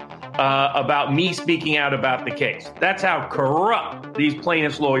complaining about me speaking out about the case. That's how corrupt these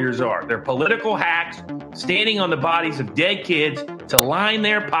plaintiffs' lawyers are. They're political hacks standing on the bodies of dead kids to line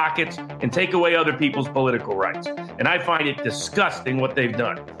their pockets and take away other people's political rights. And I find it disgusting what they've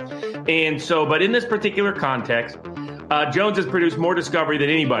done. And so, but in this particular context, Jones has produced more discovery than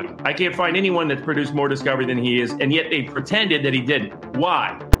anybody. I can't find anyone that's produced more discovery than he is, and yet they pretended that he didn't.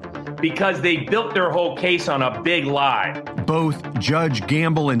 Why? Because they built their whole case on a big lie. Both Judge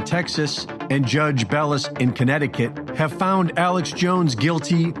Gamble in Texas and Judge Bellis in Connecticut have found Alex Jones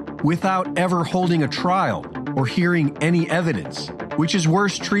guilty without ever holding a trial or hearing any evidence, which is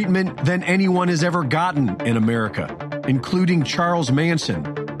worse treatment than anyone has ever gotten in America, including Charles Manson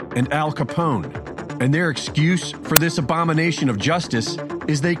and Al Capone. And their excuse for this abomination of justice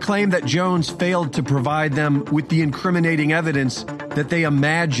is they claim that Jones failed to provide them with the incriminating evidence that they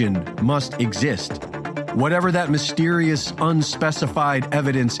imagine must exist. Whatever that mysterious, unspecified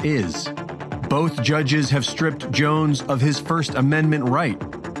evidence is. Both judges have stripped Jones of his First Amendment right,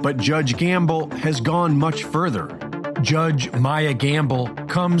 but Judge Gamble has gone much further. Judge Maya Gamble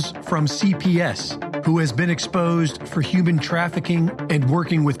comes from CPS, who has been exposed for human trafficking and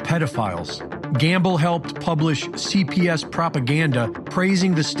working with pedophiles. Gamble helped publish CPS propaganda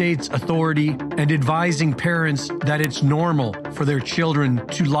praising the state's authority and advising parents that it's normal for their children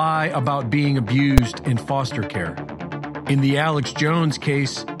to lie about being abused in foster care. In the Alex Jones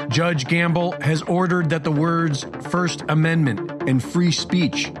case, Judge Gamble has ordered that the words First Amendment and free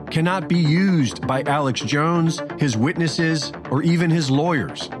speech cannot be used by Alex Jones, his witnesses, or even his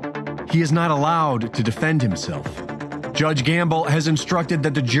lawyers. He is not allowed to defend himself. Judge Gamble has instructed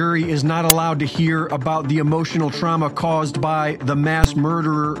that the jury is not allowed to hear about the emotional trauma caused by the mass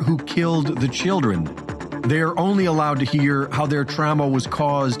murderer who killed the children. they are only allowed to hear how their trauma was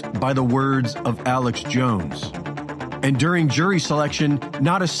caused by the words of Alex Jones. And during jury selection,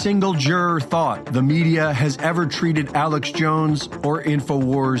 not a single juror thought the media has ever treated Alex Jones or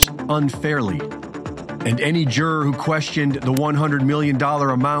InfoWars unfairly. And any juror who questioned the $100 million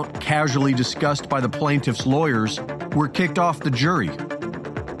amount casually discussed by the plaintiff's lawyers were kicked off the jury.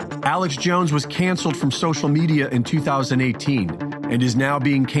 Alex Jones was canceled from social media in 2018 and is now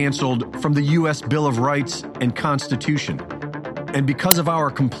being canceled from the U.S. Bill of Rights and Constitution. And because of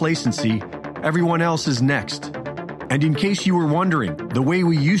our complacency, everyone else is next. And in case you were wondering, the way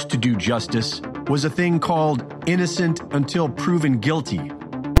we used to do justice was a thing called innocent until proven guilty.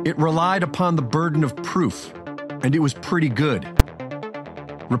 It relied upon the burden of proof, and it was pretty good.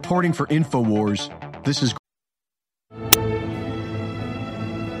 Reporting for InfoWars, this is...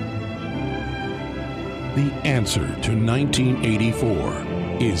 The answer to 1984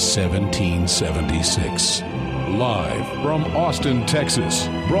 is 1776. Live from Austin, Texas,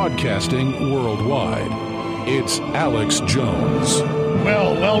 broadcasting worldwide. It's Alex Jones.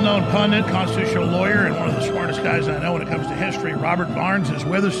 Well-known pundit, constitutional lawyer, and one of the smartest guys I know when it comes to history. Robert Barnes is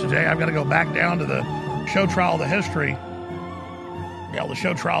with us today. I've got to go back down to the show trial of the history. Yeah, the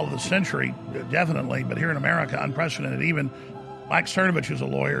show trial of the century, definitely. But here in America, unprecedented. Even Mike Cernovich, who's a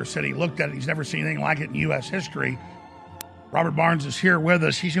lawyer, said he looked at it. He's never seen anything like it in U.S. history. Robert Barnes is here with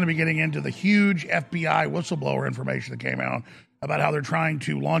us. He's going to be getting into the huge FBI whistleblower information that came out about how they're trying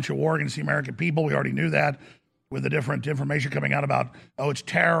to launch a war against the American people. We already knew that with the different information coming out about, it's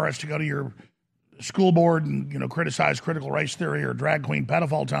terrorists to go to your school board and, criticize critical race theory or drag queen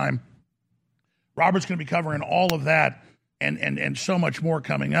pedophile time. Robert's going to be covering all of that and so much more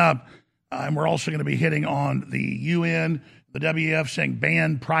coming up. And we're also going to be hitting on the UN, the WEF saying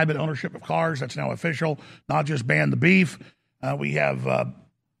ban private ownership of cars. That's now official, not just ban the beef. We have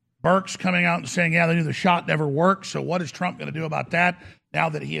Birx coming out and saying, they knew the shot never worked. So what is Trump going to do about that? Now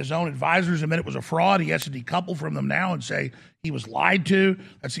that his own advisors admit it was a fraud, he has to decouple from them now and say he was lied to.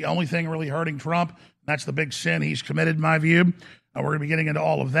 That's the only thing really hurting Trump. That's the big sin he's committed, in my view. We're going to be getting into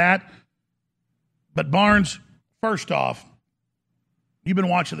all of that. But Barnes, first off, you've been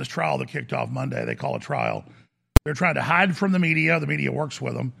watching this trial that kicked off Monday. They call it trial. They're trying to hide from the media. The media works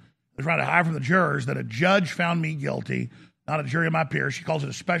with them. They're trying to hide from the jurors that a judge found me guilty, not a jury of my peers. She calls it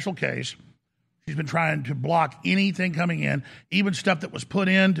a special case. She's been trying to block anything coming in, even stuff that was put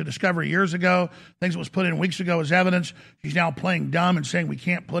in to discovery years ago, things that was put in weeks ago as evidence. She's now playing dumb and saying we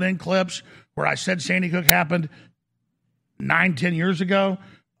can't put in clips where I said Sandy Hook happened 9-10 years ago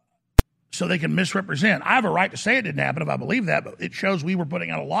so they can misrepresent. I have a right to say it didn't happen if I believe that, but it shows we were putting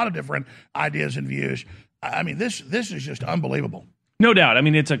out a lot of different ideas and views. I mean, this is just unbelievable. No doubt. I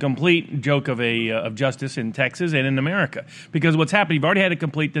mean, it's a complete joke of justice in Texas and in America. Because what's happened, you've already had a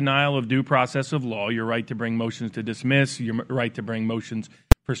complete denial of due process of law, your right to bring motions to dismiss, your right to bring motions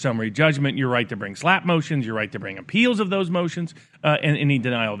for summary judgment, your right to bring slap motions, your right to bring appeals of those motions, and any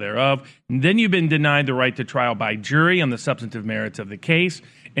denial thereof. And then you've been denied the right to trial by jury on the substantive merits of the case.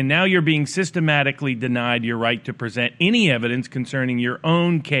 And now you're being systematically denied your right to present any evidence concerning your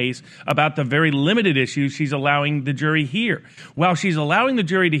own case about the very limited issues she's allowing the jury hear. While she's allowing the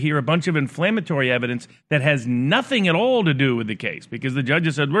jury to hear a bunch of inflammatory evidence that has nothing at all to do with the case, because the judge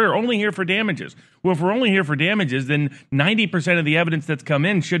has said, we're only here for damages. Well, if we're only here for damages, then 90% of the evidence that's come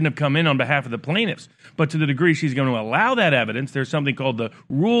in shouldn't have come in on behalf of the plaintiffs. But to the degree she's going to allow that evidence, there's something called the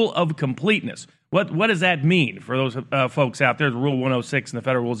rule of completeness. What does that mean for those folks out there? The Rule 106 in the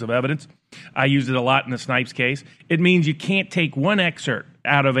Federal Rules of Evidence. I used it a lot in the Snipes case. It means you can't take one excerpt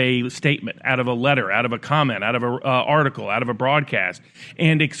out of a statement, out of a letter, out of a comment, out of an article, out of a broadcast,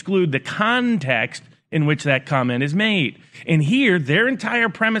 and exclude the context in which that comment is made. And here, their entire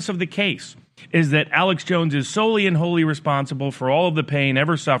premise of the case is that Alex Jones is solely and wholly responsible for all of the pain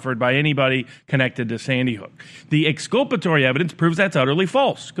ever suffered by anybody connected to Sandy Hook. The exculpatory evidence proves that's utterly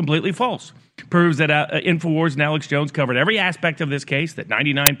false, completely false. Proves that InfoWars and Alex Jones covered every aspect of this case, that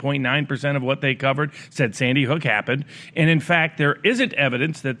 99.9% of what they covered said Sandy Hook happened. And in fact, there isn't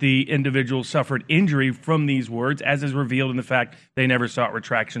evidence that the individual suffered injury from these words, as is revealed in the fact they never sought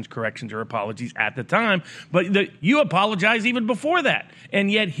retractions, corrections, or apologies at the time. But you apologize even before that.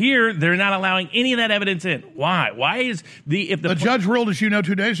 And yet here, they're not allowing any of that evidence in. Why? Why is the judge ruled, as you know,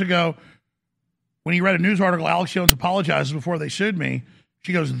 2 days ago, when he read a news article, Alex Jones apologizes before they sued me.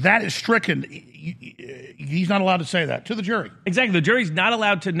 She goes, that is stricken. He's not allowed to say that to the jury. Exactly. The jury's not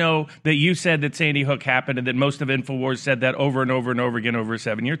allowed to know that you said that Sandy Hook happened and that most of InfoWars said that over and over and over again over a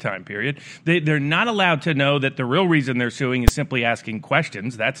 7-year time period. They're not allowed to know that the real reason they're suing is simply asking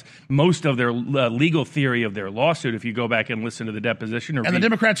questions. That's most of their legal theory of their lawsuit, if you go back and listen to the deposition. And the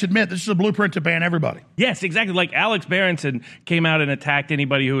Democrats admit this is a blueprint to ban everybody. Yes, exactly. Like Alex Berenson came out and attacked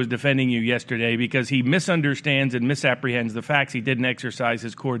anybody who was defending you yesterday because he misunderstands and misapprehends the facts. He didn't exercise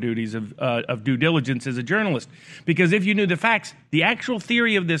his core duties of due diligence as a journalist. Because if you knew the facts, the actual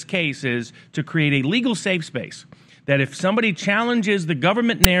theory of this case is to create a legal safe space that if somebody challenges the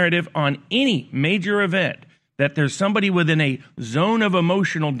government narrative on any major event, that there's somebody within a zone of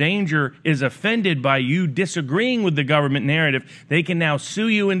emotional danger is offended by you disagreeing with the government narrative, they can now sue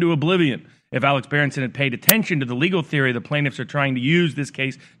you into oblivion. If Alex Berenson had paid attention to the legal theory the plaintiffs are trying to use this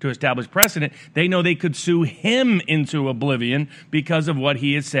case to establish precedent, they know they could sue him into oblivion because of what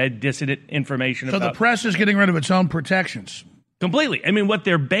he has said, dissident information about. So the press is getting rid of its own protections. Completely. I mean, what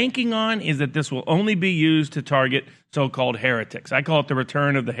they're banking on is that this will only be used to target so-called heretics. I call it the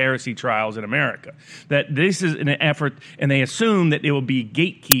return of the heresy trials in America. That this is an effort, and they assume that it will be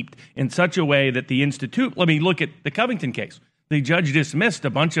gatekept in such a way that the Institute, let me look at the Covington case. The judge dismissed a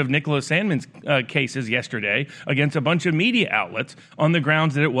bunch of Nicholas Sandmann's cases yesterday against a bunch of media outlets on the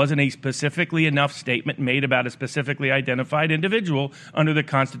grounds that it wasn't a specifically enough statement made about a specifically identified individual under the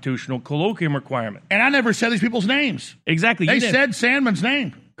constitutional colloquium requirement. And I never said these people's names. Exactly. They said Sandmann's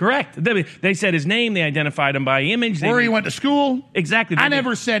name. Correct. They said his name. They identified him by image. Where he went to school. Exactly. I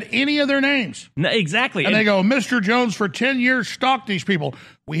never said any of their names. No, exactly. And they go, Mr. Jones for 10 years stalked these people.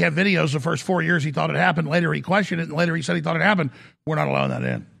 We have videos the first 4 years he thought it happened. Later he questioned it, and later he said he thought it happened. We're not allowing that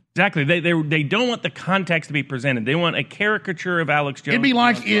in. Exactly. They don't want the context to be presented. They want a caricature of Alex Jones. It'd be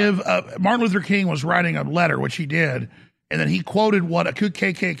like if Martin Luther King was writing a letter, which he did, and then he quoted what a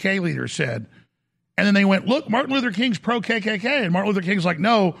KKK leader said. And then they went, look, Martin Luther King's pro-KKK. And Martin Luther King's like,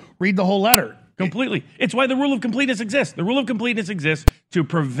 no, read the whole letter. Completely. It's why the rule of completeness exists. The rule of completeness exists to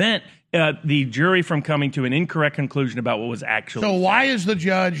prevent the jury from coming to an incorrect conclusion about what was actually. So why is the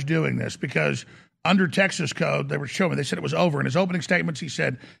judge doing this? Because under Texas code, they were showing, they said it was over. In his opening statements, he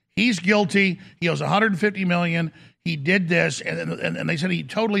said, he's guilty. He owes $150 million. He did this. And they said he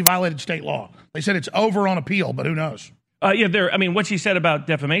totally violated state law. They said it's over on appeal, but who knows? What she said about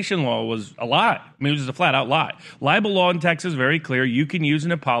defamation law was a lie. I mean, it was just a flat-out lie. Libel law in Texas is very clear. You can use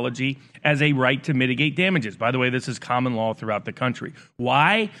an apology as a right to mitigate damages. By the way, this is common law throughout the country.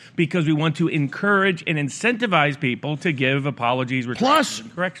 Why? Because we want to encourage and incentivize people to give apologies, retractions,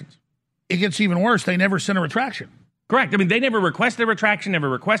 and corrections. It gets even worse. They never sent a retraction. Correct. I mean, they never requested a retraction, never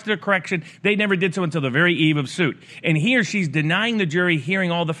requested a correction. They never did so until the very eve of suit. And here she's denying the jury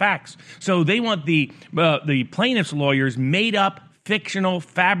hearing all the facts. So they want the plaintiff's lawyers made up, fictional,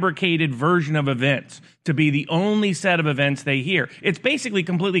 fabricated version of events to be the only set of events they hear. It's basically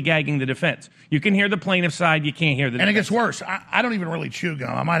completely gagging the defense. You can hear the plaintiff's side, you can't hear the defense. And it gets worse. I don't even really chew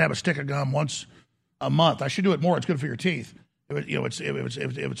gum. I might have a stick of gum once a month. I should do it more. It's good for your teeth. If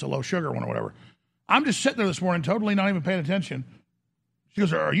it's a low sugar one or whatever. I'm just sitting there this morning, totally not even paying attention. She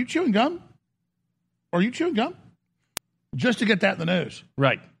goes, are you chewing gum? Are you chewing gum? Just to get that in the news.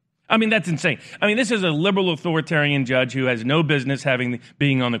 Right. I mean, that's insane. I mean, this is a liberal authoritarian judge who has no business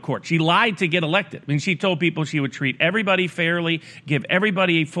being on the court. She lied to get elected. I mean, she told people she would treat everybody fairly, give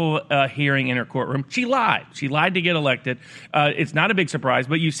everybody a full hearing in her courtroom. She lied. She lied to get elected. It's not a big surprise,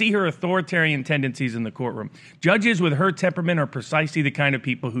 but you see her authoritarian tendencies in the courtroom. Judges with her temperament are precisely the kind of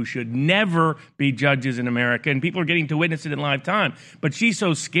people who should never be judges in America, and people are getting to witness it in live time. But she's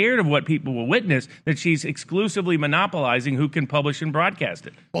so scared of what people will witness that she's exclusively monopolizing who can publish and broadcast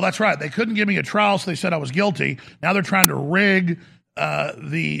it. Well, that's right. They couldn't give me a trial, so they said I was guilty. Now they're trying to rig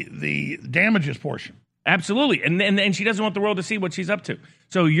the damages portion. Absolutely. And she doesn't want the world to see what she's up to.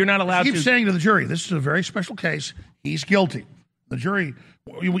 So you're not allowed to. Keep saying to the jury, this is a very special case. He's guilty. The jury,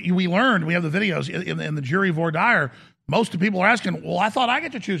 we learned, we have the videos in the jury voir dire. Most of the people are asking, well, I thought I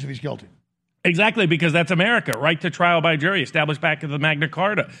get to choose if he's guilty. Exactly, because that's America. Right to trial by jury, established back in the Magna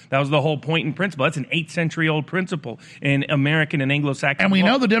Carta. That was the whole point and principle. That's an 8th century old principle in American and Anglo-Saxon And we law.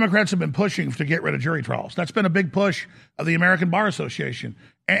 know the Democrats have been pushing to get rid of jury trials. That's been a big push of the American Bar Association.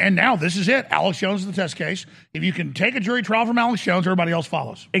 And now this is it. Alex Jones is the test case. If you can take a jury trial from Alex Jones, everybody else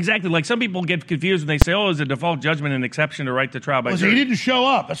follows. Exactly. Like some people get confused when they say, is a default judgment an exception to right to trial by jury? He didn't show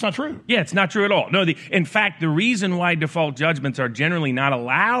up. That's not true. Yeah, it's not true at all. No, in fact, the reason why default judgments are generally not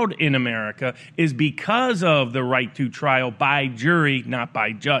allowed in America is because of the right to trial by jury, not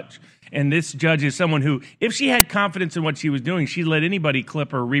by judge. And this judge is someone who, if she had confidence in what she was doing, she'd let anybody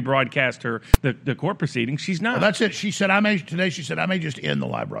clip or rebroadcast the court proceedings. She's not. Well, that's it. She said, I may just end the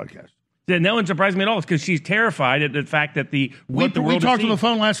live broadcast. That no one surprised me at all. It's because she's terrified at the fact that we talked on the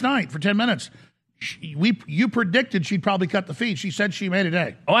phone last night for 10 minutes. You predicted she'd probably cut the feed. She said she made a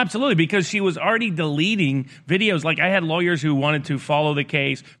day. Oh, absolutely, because she was already deleting videos. Like, I had lawyers who wanted to follow the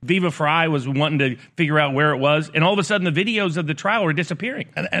case. Viva Frei was wanting to figure out where it was, and all of a sudden the videos of the trial were disappearing.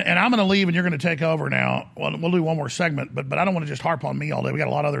 And I'm going to leave, and you're going to take over now. Well, we'll do one more segment, but I don't want to just harp on me all day. We got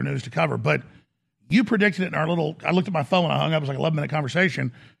a lot of other news to cover. But you predicted it in our little. I looked at my phone when I hung up. It was like an 11-minute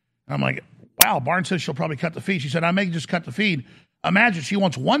conversation, and I'm like, wow. Barnes says she'll probably cut the feed. She said, I may just cut the feed. Imagine she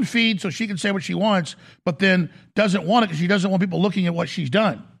wants one feed so she can say what she wants, but then doesn't want it because she doesn't want people looking at what she's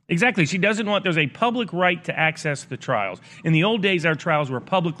done. Exactly. She doesn't want, there's a public right to access the trials. In the old days, our trials were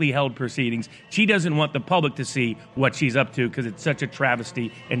publicly held proceedings. She doesn't want the public to see what she's up to because it's such a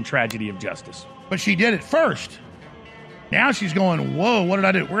travesty and tragedy of justice. But she did it first. Now she's going, whoa, what did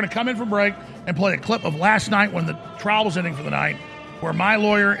I do? We're going to come in from break and play a clip of last night when the trial was ending for the night, where my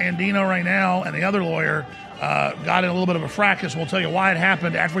lawyer, Andino, right now, and the other lawyer got in a little bit of a fracas. We'll tell you why it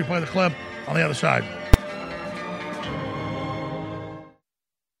happened after we play the clip on the other side.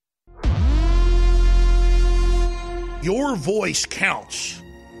 Your voice counts.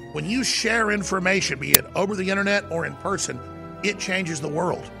 When you share information, be it over the internet or in person, it changes the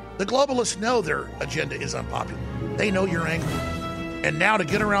world. The globalists know their agenda is unpopular. They know you're angry. And now to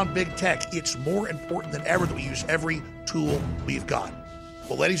get around big tech, it's more important than ever that we use every tool we've got.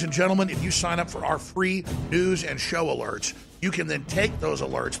 Well, ladies and gentlemen, if you sign up for our free news and show alerts, you can then take those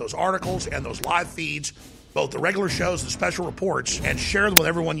alerts, those articles, and those live feeds, both the regular shows and the special reports, and share them with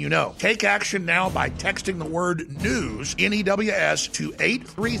everyone you know. Take action now by texting the word NEWS, N-E-W-S, to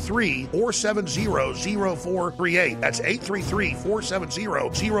 833-470-0438. That's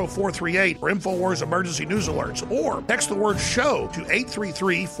 833-470-0438 for InfoWars Emergency News Alerts. Or text the word SHOW to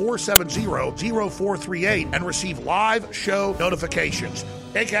 833-470-0438 and receive live show notifications.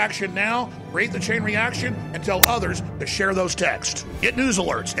 Take action now, create the chain reaction, and tell others to share those texts. Get news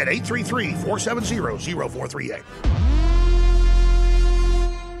alerts at 833-470-0438.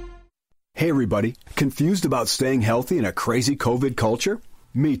 Hey everybody, confused about staying healthy in a crazy COVID culture?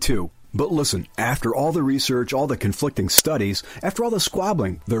 Me too. But listen, after all the research, all the conflicting studies, after all the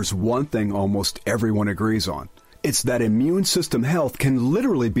squabbling, there's one thing almost everyone agrees on. It's that immune system health can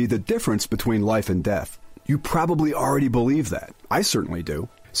literally be the difference between life and death. You probably already believe that. I certainly do.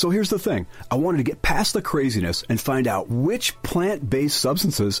 So here's the thing. I wanted to get past the craziness and find out which plant-based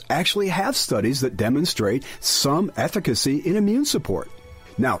substances actually have studies that demonstrate some efficacy in immune support.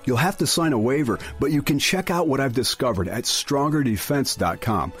 Now, you'll have to sign a waiver, but you can check out what I've discovered at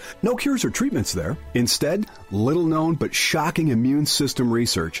StrongerDefense.com. No cures or treatments there. Instead, little-known but shocking immune system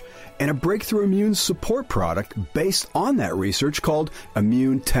research and a breakthrough immune support product based on that research called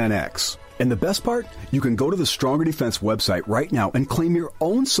Immune 10X. And the best part? You can go to the Stronger Defense website right now and claim your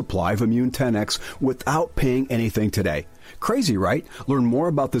own supply of Immune 10X without paying anything today. Crazy, right? Learn more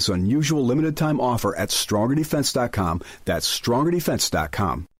about this unusual limited-time offer at StrongerDefense.com. That's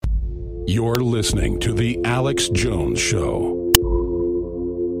StrongerDefense.com. You're listening to The Alex Jones Show.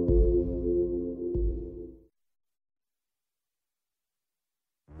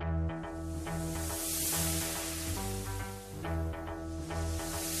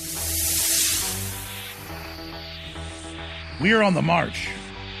 We are on the march.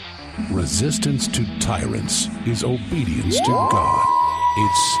 Resistance to tyrants is obedience to God.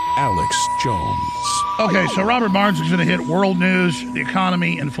 It's Alex Jones. Okay, so Robert Barnes is going to hit world news, the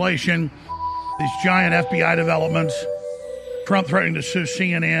economy, inflation, these giant FBI developments, Trump threatening to sue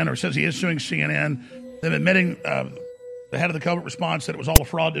CNN, or says he is suing CNN, them admitting the head of the COVID response said it was all a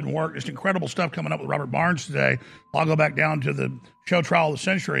fraud, didn't work. Just incredible stuff coming up with Robert Barnes today. I'll go back down to the show Trial of the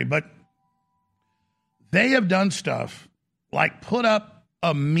Century, but they have done stuff like put up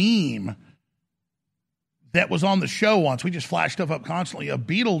a meme that was on the show once. We just flash stuff up constantly of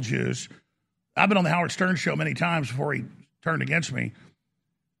Beetlejuice. I've been on the Howard Stern show many times before he turned against me.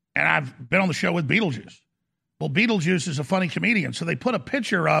 And I've been on the show with Beetlejuice. Well, Beetlejuice is a funny comedian. So they put a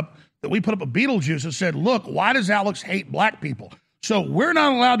picture up that we put up of Beetlejuice and said, look, why does Alex hate black people? So we're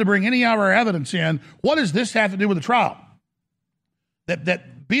not allowed to bring any of our evidence in. What does this have to do with the trial?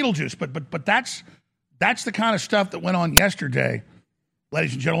 That Beetlejuice. But that's the kind of stuff that went on yesterday,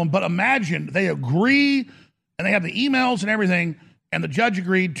 ladies and gentlemen. But imagine they agree, and they have the emails and everything, and the judge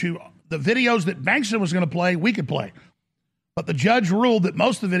agreed to the videos that Bankston was going to play, we could play. But the judge ruled that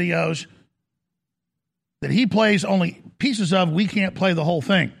most of the videos that he plays only pieces of, we can't play the whole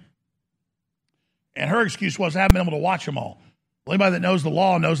thing. And her excuse was, I haven't been able to watch them all. Anybody that knows the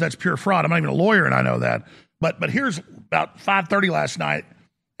law knows that's pure fraud. I'm not even a lawyer, and I know that. But here's about 5:30 last night,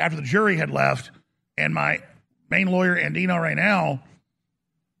 after the jury had left, and my main lawyer, Andino, right now,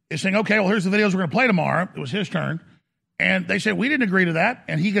 is saying, okay, well, here's the videos we're going to play tomorrow. It was his turn. And they said, we didn't agree to that.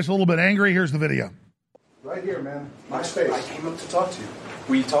 And he gets a little bit angry. Here's the video. Right here, man. My space. I came up to talk to you.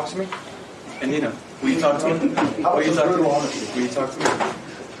 Will you talk to me? Andino, will you talk to me? Will you talk to me? Will you talk to me?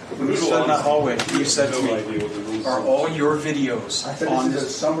 When you stood in that hallway, you said to me, are all your videos I said on this is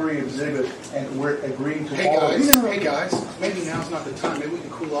a summary exhibit, and we're agreeing to Hey, all guys. of it. Hey, guys. Maybe now's not the time. Maybe we can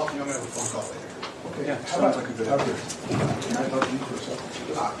cool off and I'm going to have a phone call later. Okay. Yeah, sounds like a good idea. Can I talk to you for a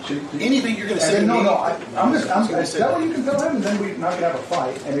second? Anything you're going to say to me? No, I'm just tell what you can tell him, and then we're not going to have a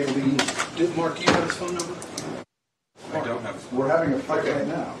fight, and it'll be easy. Mark, do you have his phone number? I don't have his phone We're having a fight right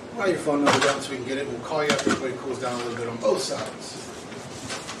now. Write your phone number down so we can get it. We'll call you after everybody cools down a little bit on both sides.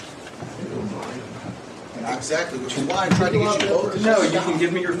 Exactly, which is why I tried to get you both. No, you can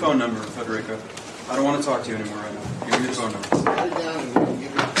give me your phone number, Federico. I don't want to talk to you anymore right now. Give me your phone number. Write it down and give me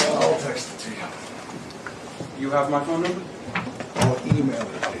your phone. I'll text it to you. You have my phone number? I'll email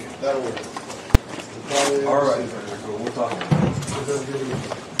it to you. That'll work. All right, Federico, we'll talk.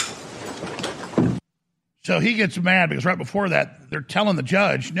 So he gets mad because right before that, they're telling the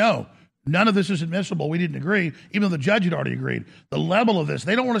judge, no, none of this is admissible. We didn't agree, even though the judge had already agreed. The level of this,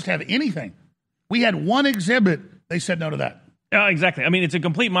 they don't want us to have anything. We had one exhibit. They said no to that. Exactly. I mean, it's a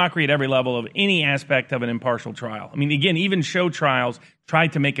complete mockery at every level of any aspect of an impartial trial. I mean, again, even show trials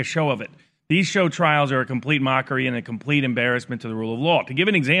tried to make a show of it. These show trials are a complete mockery and a complete embarrassment to the rule of law. To give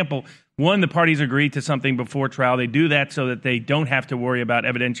an example, one, the parties agreed to something before trial. They do that so that they don't have to worry about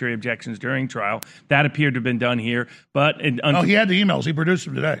evidentiary objections during trial. That appeared to have been done here. But he had the emails. He produced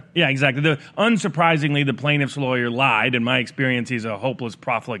them today. Yeah, exactly. Unsurprisingly, the plaintiff's lawyer lied. In my experience, he's a hopeless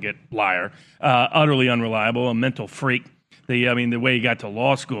profligate liar, utterly unreliable, a mental freak. The way he got to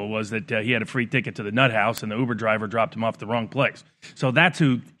law school was that he had a free ticket to the nut house and the Uber driver dropped him off the wrong place. So that's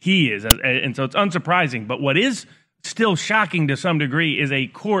who he is. And so it's unsurprising. But what is still shocking to some degree is a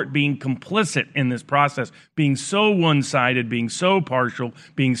court being complicit in this process, being so one-sided, being so partial,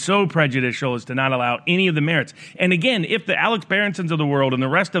 being so prejudicial as to not allow any of the merits. And again, if the Alex Berensons of the world and the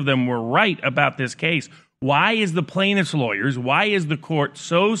rest of them were right about this case, why is the plaintiff's lawyers, why is the court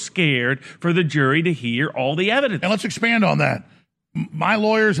so scared for the jury to hear all the evidence? And let's expand on that. My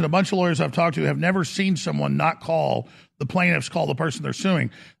lawyers and a bunch of lawyers I've talked to have never seen someone not call the plaintiffs, call the person they're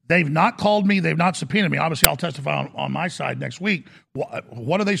suing. They've not called me. They've not subpoenaed me. Obviously, I'll testify on my side next week.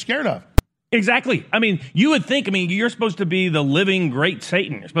 What are they scared of? Exactly. I mean, you would think, you're supposed to be the living great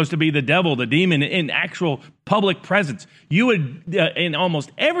Satan. You're supposed to be the devil, the demon in actual public presence. You would, in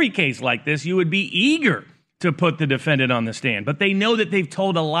almost every case like this, you would be eager to put the defendant on the stand. But they know that they've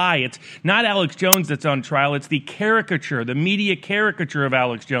told a lie. It's not Alex Jones that's on trial. It's the caricature, the media caricature of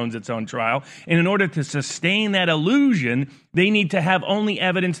Alex Jones that's on trial. And in order to sustain that illusion, they need to have only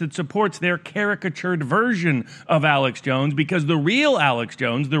evidence that supports their caricatured version of Alex Jones, because the real Alex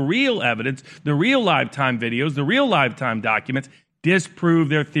Jones, the real evidence, the real lifetime videos, the real lifetime documents disprove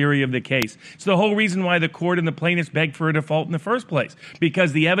their theory of the case. It's the whole reason why the court and the plaintiffs begged for a default in the first place,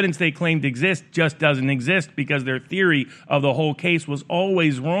 because the evidence they claimed exists just doesn't exist, because their theory of the whole case was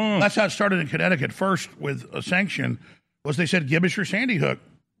always wrong. That's how it started in Connecticut. First, with a sanction, was they said, give us your Sandy Hook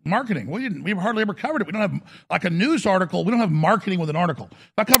marketing. We hardly ever covered it. We don't have, like a news article, we don't have marketing with an article.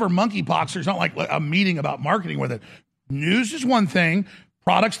 If I cover monkeypox, there's not like a meeting about marketing with it. News is one thing.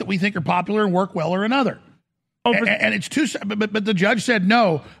 Products that we think are popular and work well are another. And it's too, but the judge said,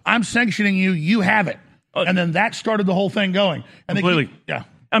 no, I'm sanctioning you. You have it. And then that started the whole thing going. And completely. Yeah.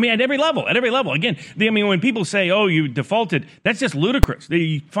 I mean, at every level. Again, when people say, oh, you defaulted, that's just ludicrous.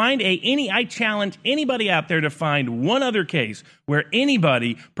 I challenge anybody out there to find one other case where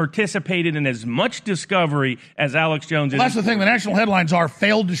anybody participated in as much discovery as Alex Jones. Well, that's the thing. The national headlines are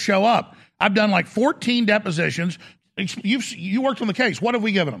failed to show up. I've done like 14 depositions. You worked on the case. What have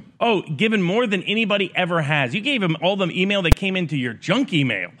we given them? Oh, given more than anybody ever has. You gave them all the email that came into your junk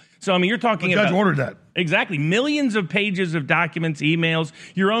email. So, you're talking about... The judge ordered that. Exactly. Millions of pages of documents, emails,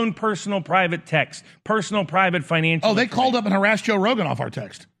 your own personal private text, personal private financial... Oh, they called up and harassed Joe Rogan off our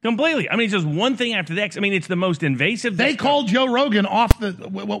text. Completely. It's just one thing after the next. It's the most invasive... They called Joe Rogan off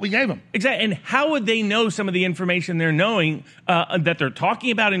what we gave them. Exactly. And how would they know some of the information they're knowing that they're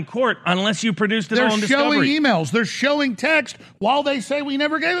talking about in court unless you produced it all in discovery? They're showing emails. They're showing text while they say we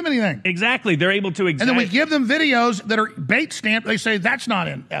never gave them anything. Exactly. They're able to... And then we give them videos that are bait stamped. They say that's not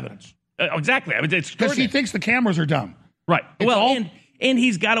in evidence. Exactly. It's because he thinks the cameras are dumb. Right. And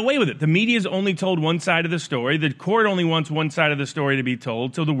he's got away with it. The media's only told one side of the story. The court only wants one side of the story to be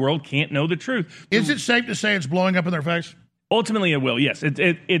told, so the world can't know the truth. Is it safe to say it's blowing up in their face? Ultimately, it will, yes.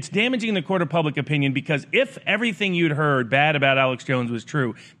 It's damaging the court of public opinion because if everything you'd heard bad about Alex Jones was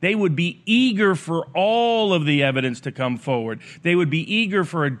true, they would be eager for all of the evidence to come forward. They would be eager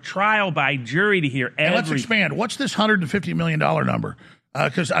for a trial by jury to hear everything. And let's expand. What's this $150 million number?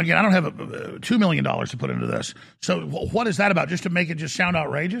 Because, again, I don't have $2 million to put into this. So what is that about? Just to make it just sound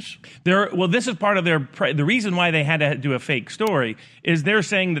outrageous? Well, this is part of the reason why they had to do a fake story is they're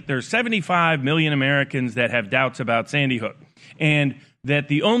saying that there's 75 million Americans that have doubts about Sandy Hook. And that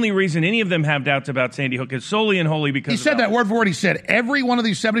the only reason any of them have doubts about Sandy Hook is solely and wholly because he said that word for word. He said every one of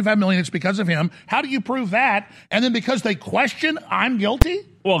these 75 million, it's because of him. How do you prove that? And then because they question, I'm guilty?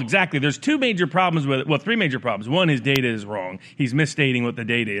 Well, exactly. There's three major problems. One, his data is wrong. He's misstating what the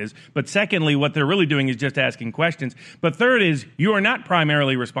data is. But secondly, what they're really doing is just asking questions. But third is, you are not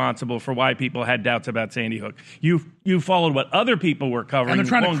primarily responsible for why people had doubts about Sandy Hook. You followed what other people were covering. And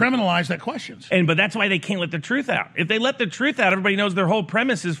they're trying to criminalize that questions. But that's why they can't let the truth out. If they let the truth out, everybody knows their whole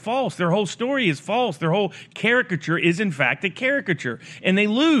premise is false. Their whole story is false. Their whole caricature is, in fact, a caricature. And they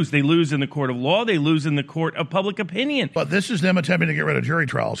lose. They lose in the court of law. They lose in the court of public opinion. But this is them attempting to get rid of jury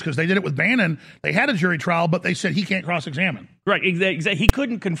trials, because they did it with Bannon. They had a jury trial, but they said he can't cross-examine. Right, exactly. He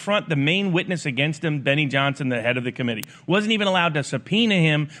couldn't confront the main witness against him, Benny Johnson, the head of the committee. Wasn't even allowed to subpoena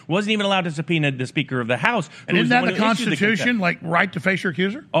him. Wasn't even allowed to subpoena the Speaker of the House. And isn't that the Constitution, like right to face your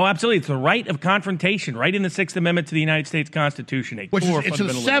accuser? Oh, absolutely. It's the right of confrontation, right in the Sixth Amendment to the United States Constitution. Which is it's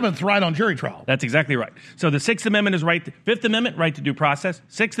the seventh right on jury trial. That's exactly right. So the Sixth Amendment is right. Fifth Amendment, right to due process.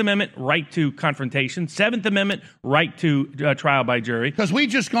 Sixth Amendment, right to confrontation. Seventh Amendment, right to trial by jury. Because we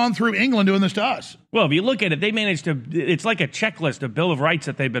just gone through England doing this to us. Well, if you look at it, they managed to, it's like a checklist of Bill of Rights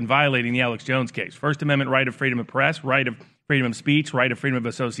that they've been violating in the Alex Jones case. First Amendment, right of freedom of press, right of freedom of speech, right of freedom of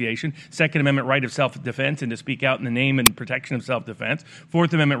association. Second Amendment, right of self-defense and to speak out in the name and protection of self-defense.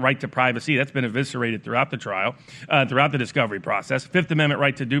 Fourth Amendment, right to privacy. That's been eviscerated throughout the trial, throughout the discovery process. Fifth Amendment,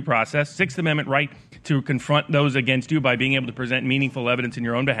 right to due process. Sixth Amendment, right to confront those against you by being able to present meaningful evidence in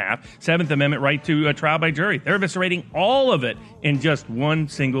your own behalf. Seventh Amendment, right to trial by jury. They're eviscerating all of it in just one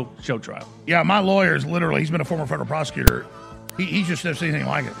single show trial. Yeah, my lawyer is literally, he's been a former federal prosecutor. He just never seen anything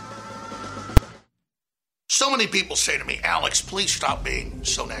like it. So many people say to me, Alex, please stop being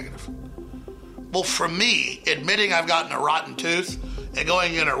so negative. Well, for me, admitting I've gotten a rotten tooth and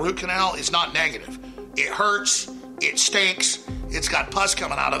going in a root canal is not negative. It hurts. It stinks. It's got pus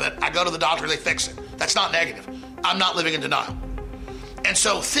coming out of it. I go to the doctor, they fix it. That's not negative. I'm not living in denial. And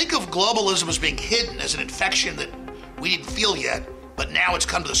so think of globalism as being hidden as an infection that we didn't feel yet, but now it's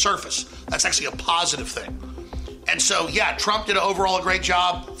come to the surface. That's actually a positive thing. And so, yeah, Trump did overall a great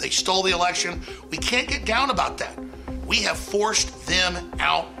job. They stole the election. We can't get down about that. We have forced them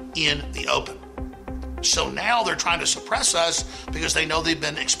out in the open. So now they're trying to suppress us because they know they've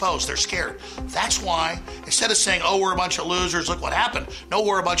been exposed. They're scared. That's why, instead of saying, oh, we're a bunch of losers, look what happened. No,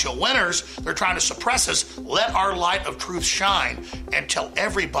 we're a bunch of winners. They're trying to suppress us. Let our light of truth shine and tell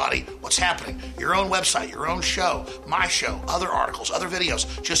everybody what's happening. Your own website, your own show, my show, other articles, other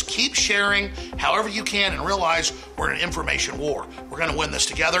videos. Just keep sharing however you can and realize we're in an information war. We're going to win this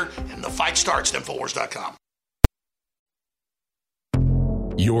together, and the fight starts at Infowars.com.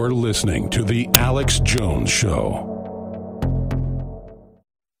 You're listening to The Alex Jones Show.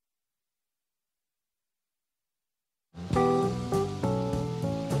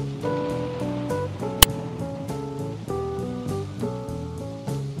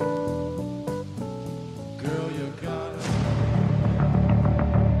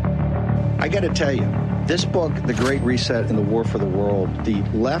 I got to tell you, this book, The Great Reset and the War for the World, the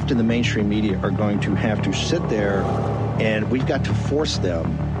left and the mainstream media are going to have to sit there, and we've got to force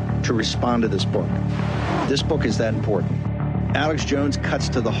them to respond to this book. This book is that important. Alex Jones cuts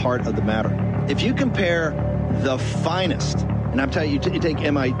to the heart of the matter. If you compare the finest, and I'm telling you, you take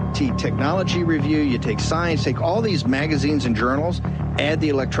MIT Technology Review, you take Science, take all these magazines and journals, add the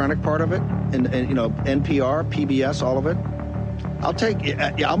electronic part of it, and you know, NPR, PBS, all of it.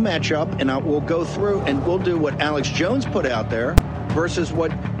 I'll match up, and we'll go through, and we'll do what Alex Jones put out there versus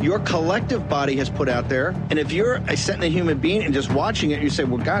what your collective body has put out there. And if you're a sentient human being and just watching it, you say,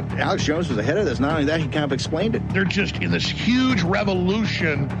 well, God, Alex Jones was ahead of this. Not only that, he kind of explained it. They're just in this huge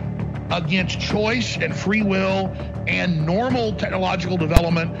revolution against choice and free will and normal technological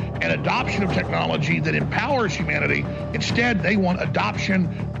development and adoption of technology that empowers humanity. Instead, they want adoption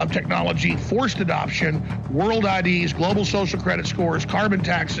of technology, forced adoption, world IDs, global social credit scores, carbon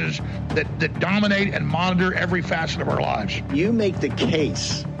taxes that dominate and monitor every facet of our lives. You make the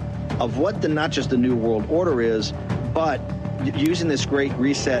case of what not just the New World Order is, but using this great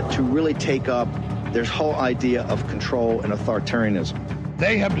reset to really take up this whole idea of control and authoritarianism.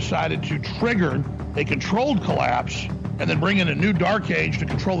 They have decided to trigger a controlled collapse and then bring in a new dark age to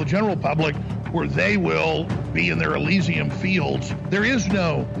control the general public where they will be in their Elysium fields. There is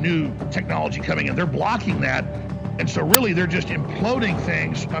no new technology coming in. They're blocking that. And so really they're just imploding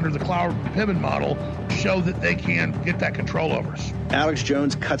things under the Cloward-Piven model to show that they can get that control over us. Alex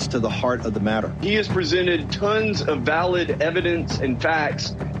Jones cuts to the heart of the matter. He has presented tons of valid evidence and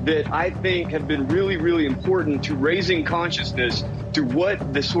facts that I think have been really, really important to raising consciousness to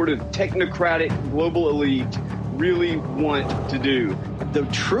what the sort of technocratic global elite really want to do. The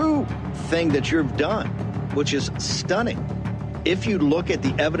true thing that you've done, which is stunning, if you look at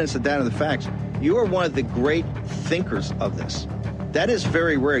the evidence and the facts, you are one of the great thinkers of this. That is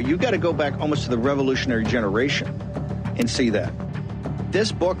very rare. You've got to go back almost to the revolutionary generation and see that.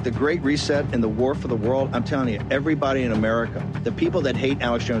 This book, The Great Reset and the War for the World, I'm telling you, everybody in America, the people that hate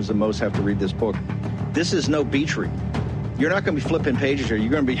Alex Jones the most have to read this book. This is no beach read. You're not going to be flipping pages here. You're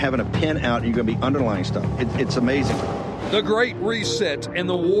going to be having a pen out and you're going to be underlining stuff. It's amazing. The Great Reset and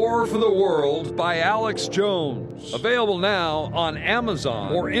the War for the World by Alex Jones. Available now on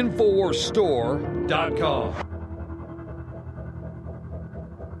Amazon or InfoWarsStore.com.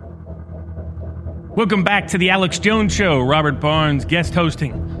 Welcome back to the Alex Jones Show. Robert Barnes guest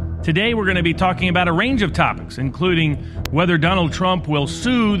hosting. Today we're going to be talking about a range of topics, including whether Donald Trump will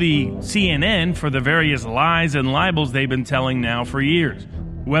sue the CNN for the various lies and libels they've been telling now for years,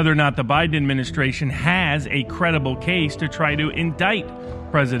 whether or not the Biden administration has a credible case to try to indict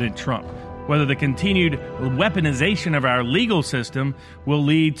President Trump, whether the continued weaponization of our legal system will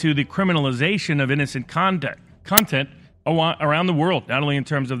lead to the criminalization of innocent content around the world, not only in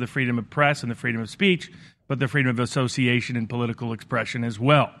terms of the freedom of press and the freedom of speech, but the freedom of association and political expression as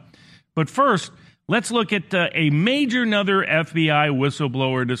well. But first, let's look at another FBI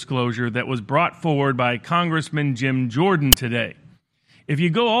whistleblower disclosure that was brought forward by Congressman Jim Jordan today. If you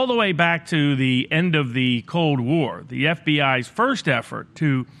go all the way back to the end of the Cold War, the FBI's first effort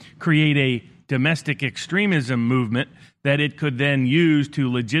to create a domestic extremism movement that it could then use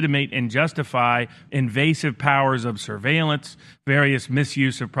to legitimate and justify invasive powers of surveillance, various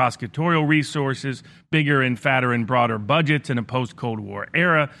misuse of prosecutorial resources, bigger and fatter and broader budgets in a post-Cold War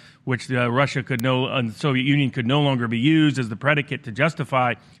era, which Russia and the Soviet Union could no longer be used as the predicate to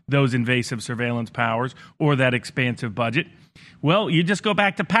justify those invasive surveillance powers or that expansive budget. Well, you just go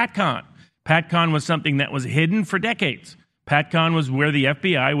back to PATCON. PATCON was something that was hidden for decades. PATCON was where the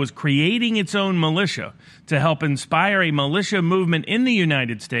FBI was creating its own militia to help inspire a militia movement in the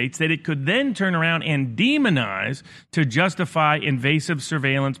United States that it could then turn around and demonize to justify invasive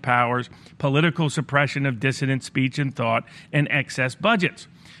surveillance powers, political suppression of dissident speech and thought, and excess budgets.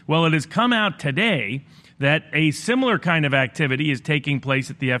 Well, it has come out today that a similar kind of activity is taking place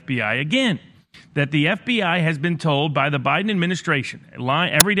at the FBI again. That the FBI has been told by the Biden administration,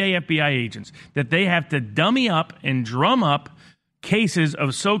 everyday FBI agents, that they have to dummy up and drum up cases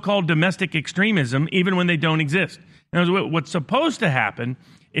of so-called domestic extremism even when they don't exist. Now, what's supposed to happen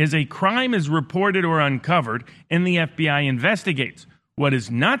is a crime is reported or uncovered and the FBI investigates. What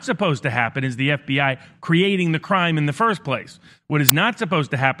is not supposed to happen is the FBI creating the crime in the first place. What is not supposed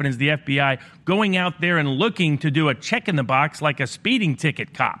to happen is the FBI going out there and looking to do a check in the box like a speeding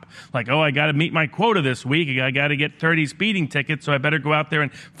ticket cop. Like, oh, I got to meet my quota this week. I got to get 30 speeding tickets, so I better go out there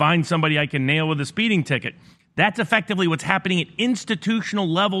and find somebody I can nail with a speeding ticket. That's effectively what's happening at institutional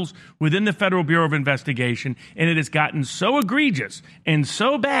levels within the Federal Bureau of Investigation, and it has gotten so egregious and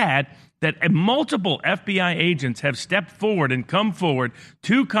so bad that multiple FBI agents have stepped forward and come forward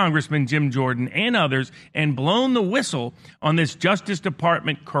to Congressman Jim Jordan and others and blown the whistle on this Justice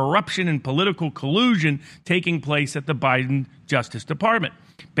Department corruption and political collusion taking place at the Biden Justice Department.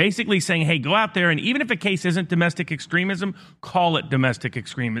 Basically saying, hey, go out there and even if a case isn't domestic extremism, call it domestic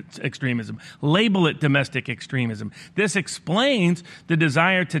extremism. Label it domestic extremism. This explains the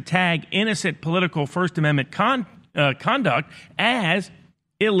desire to tag innocent political First Amendment conduct as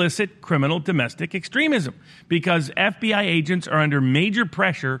illicit criminal domestic extremism because FBI agents are under major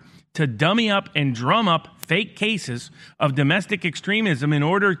pressure to dummy up and drum up fake cases of domestic extremism in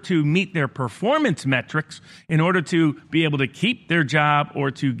order to meet their performance metrics, in order to be able to keep their job or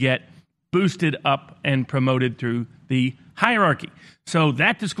to get boosted up and promoted through the hierarchy. So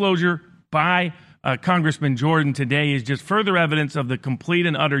that disclosure by Congressman Jordan today is just further evidence of the complete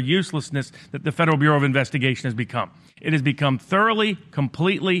and utter uselessness that the Federal Bureau of Investigation has become. It has become thoroughly,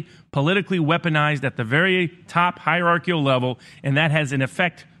 completely, politically weaponized at the very top hierarchical level, and that has, in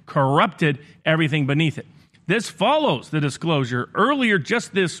effect, corrupted everything beneath it. This follows the disclosure earlier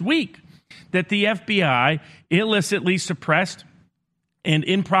just this week that the FBI illicitly suppressed and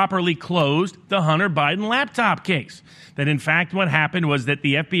improperly closed the Hunter Biden laptop case. That in fact what happened was that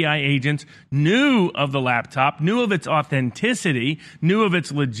the FBI agents knew of the laptop, knew of its authenticity, knew of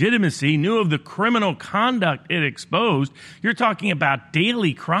its legitimacy, knew of the criminal conduct it exposed. You're talking about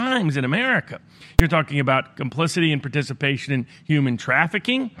daily crimes in America. You're talking about complicity and participation in human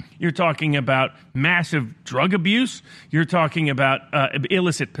trafficking. You're talking about massive drug abuse. You're talking about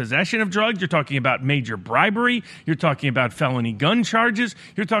illicit possession of drugs. You're talking about major bribery. You're talking about felony gun charges.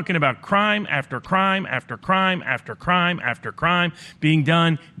 You're talking about crime after crime after crime after crime after crime being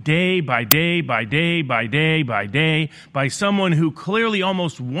done day by day by day by day by day by someone who clearly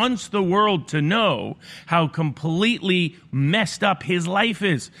almost wants the world to know how completely messed up his life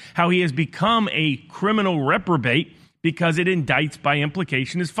is, how he has become a criminal reprobate because it indicts by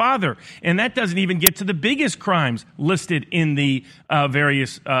implication his father. And that doesn't even get to the biggest crimes listed in the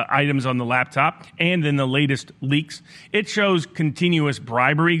various items on the laptop and in the latest leaks. It shows continuous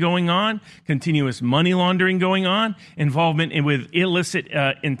bribery going on, continuous money laundering going on, involvement with illicit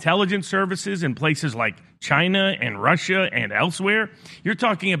intelligence services in places like China and Russia and elsewhere. You're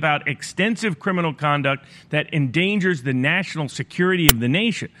talking about extensive criminal conduct that endangers the national security of the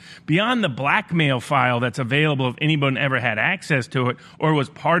nation. Beyond the blackmail file that's available if anyone ever had access to it or was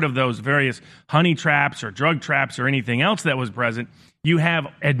part of those various honey traps or drug traps or anything else that was present, you have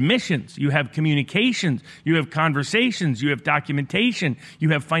admissions, you have communications, you have conversations, you have documentation, you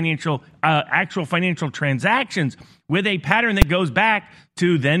have actual financial transactions with a pattern that goes back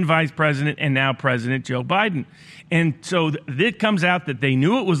to then Vice President and now President Joe Biden. And so it comes out that they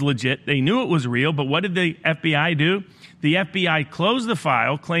knew it was legit, they knew it was real, but what did the FBI do? The FBI closed the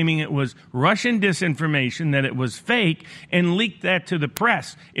file, claiming it was Russian disinformation, that it was fake, and leaked that to the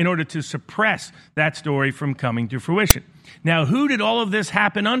press in order to suppress that story from coming to fruition. Now, who did all of this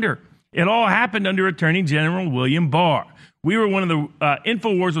happen under? It all happened under Attorney General William Barr.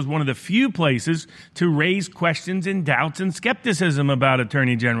 InfoWars was one of the few places to raise questions and doubts and skepticism about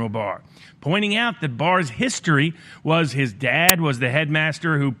Attorney General Barr, pointing out that Barr's history was his dad was the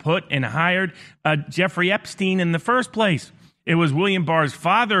headmaster who put and hired Jeffrey Epstein in the first place. It was William Barr's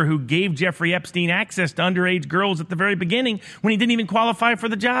father who gave Jeffrey Epstein access to underage girls at the very beginning when he didn't even qualify for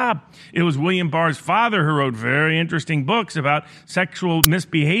the job. It was William Barr's father who wrote very interesting books about sexual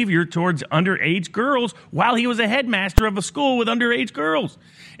misbehavior towards underage girls while he was a headmaster of a school with underage girls.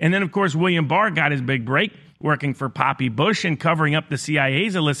 And then, of course, William Barr got his big break working for Poppy Bush and covering up the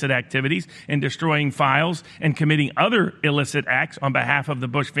CIA's illicit activities and destroying files and committing other illicit acts on behalf of the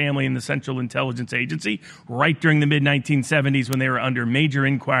Bush family and the Central Intelligence Agency right during the mid-1970s when they were under major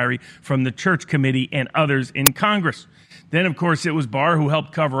inquiry from the Church Committee and others in Congress. Then, of course, it was Barr who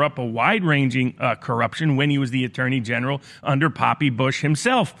helped cover up a wide-ranging corruption when he was the Attorney General under Poppy Bush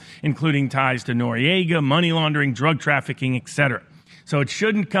himself, including ties to Noriega, money laundering, drug trafficking, etc. So it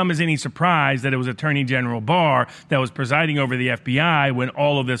shouldn't come as any surprise that it was Attorney General Barr that was presiding over the FBI when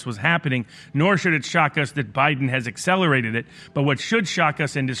all of this was happening, nor should it shock us that Biden has accelerated it. But what should shock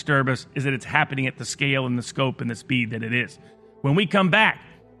us and disturb us is that it's happening at the scale and the scope and the speed that it is. When we come back,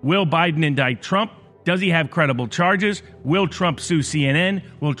 will Biden indict Trump? Does he have credible charges? Will Trump sue CNN?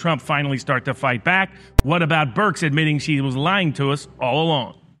 Will Trump finally start to fight back? What about Birx admitting she was lying to us all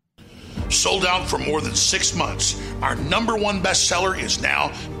along? Sold out for more than 6 months. Our #1 bestseller is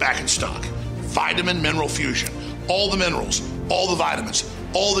now back in stock. Vitamin Mineral Fusion. All the minerals, all the vitamins,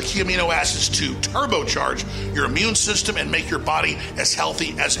 all the key amino acids to turbocharge your immune system and make your body as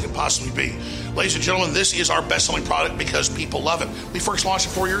healthy as it can possibly be. Ladies and gentlemen, this is our best-selling product because people love it. We first launched it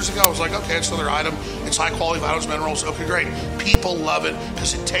 4 years ago. I was like, okay, it's another item. It's high-quality vitamins, minerals. Okay, great. People love it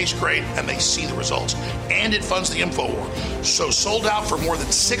because it tastes great and they see the results. And it funds the InfoWar. So sold out for more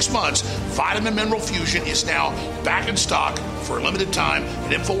than 6 months, Vitamin Mineral Fusion is now back in stock for a limited time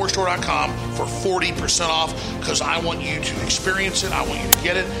at InfoWarsStore.com for 40% off because I want you to experience it. I want you to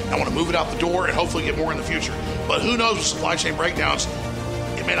get it. I want to move it out the door and hopefully get more in the future. But who knows with supply chain breakdowns,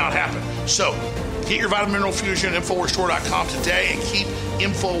 it may not happen. So get your Vitamin Mineral Fusion at InfoWarsStore.com today and keep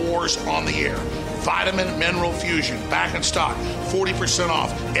InfoWars on the air. Vitamin Mineral Fusion back in stock, 40%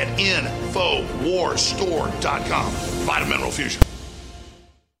 off at InfoWarsStore.com. Vitamin Mineral Fusion.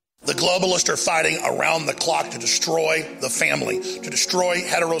 The globalists are fighting around the clock to destroy the family, to destroy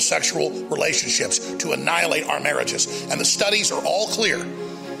heterosexual relationships, to annihilate our marriages. And the studies are all clear.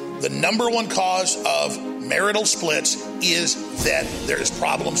 The #1 cause of marital splits is that there's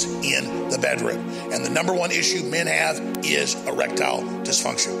problems in the bedroom. And the #1 issue men have is erectile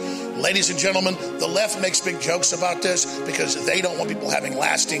dysfunction. Ladies and gentlemen, the left makes big jokes about this because they don't want people having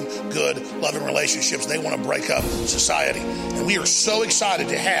lasting, good, loving relationships. They want to break up society. And we are so excited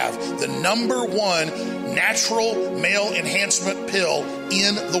to have the #1 natural male enhancement pill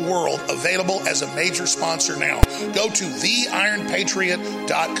in the world, available as a major sponsor now. Go to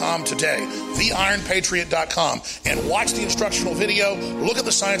theironpatriot.com today, theironpatriot.com, and watch the instructional video, look at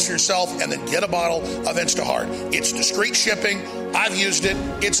the science for yourself, and then get a bottle of Instaheart. It's discreet shipping. I've used it.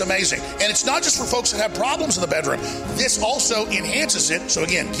 It's amazing. And it's not just for folks that have problems in the bedroom. This also enhances it. So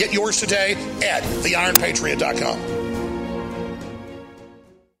again, get yours today at theironpatriot.com.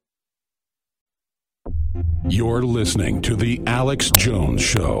 You're listening to The Alex Jones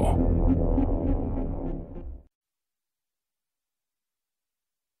Show.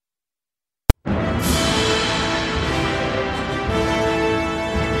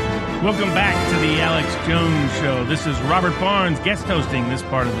 Welcome back to The Alex Jones Show. This is Robert Barnes guest hosting this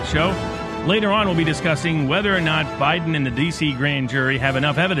part of the show. Later on, we'll be discussing whether or not Biden and the D.C. grand jury have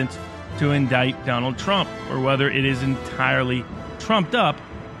enough evidence to indict Donald Trump, or whether it is entirely trumped up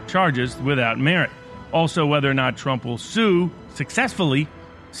charges without merit. Also, whether or not Trump will sue successfully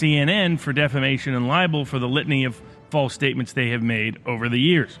CNN for defamation and libel for the litany of false statements they have made over the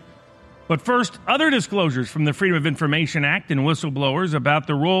years. But first, other disclosures from the Freedom of Information Act and whistleblowers about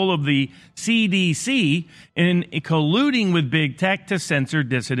the role of the CDC in colluding with big tech to censor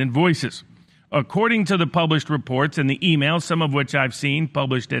dissident voices. According to the published reports and the emails, some of which I've seen,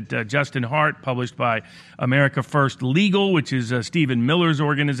 published at Justin Hart, published by America First Legal, which is Stephen Miller's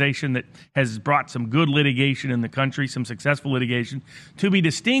organization that has brought some good litigation in the country, some successful litigation, to be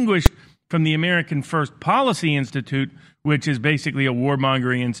distinguished from the American First Policy Institute, which is basically a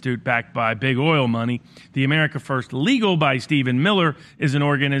warmongering institute backed by big oil money. The America First Legal by Stephen Miller is an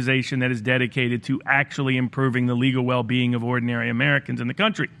organization that is dedicated to actually improving the legal well-being of ordinary Americans in the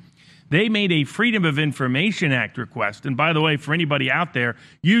country. They made a Freedom of Information Act request. And by the way, for anybody out there,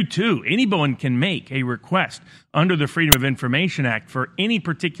 you too, anyone can make a request under the Freedom of Information Act for any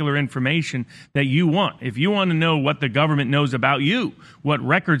particular information that you want. If you want to know what the government knows about you, what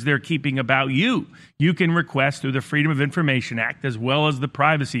records they're keeping about you, you can request through the Freedom of Information Act, as well as the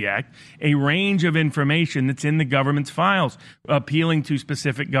Privacy Act, a range of information that's in the government's files, appealing to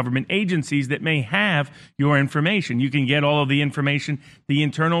specific government agencies that may have your information. You can get all of the information the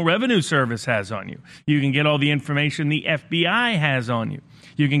Internal Revenue Service has on you. You can get all the information the FBI has on you.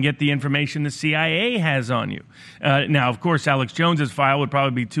 You can get the information the CIA has on you. Now, of course, Alex Jones's file would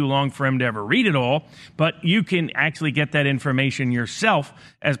probably be too long for him to ever read it all, but you can actually get that information yourself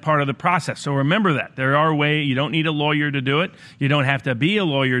as part of the process. So remember that. There are ways. You don't need a lawyer to do it. You don't have to be a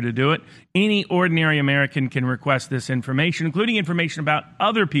lawyer to do it. Any ordinary American can request this information, including information about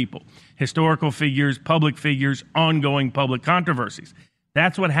other people, historical figures, ongoing public controversies.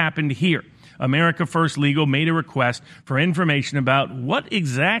 That's what happened here. America First Legal made a request for information about what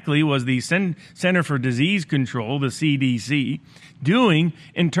exactly was the Center for Disease Control, the CDC, doing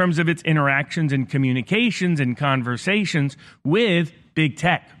in terms of its interactions and communications and conversations with big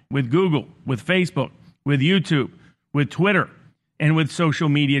tech, with Google, with Facebook, with YouTube, with Twitter, and with social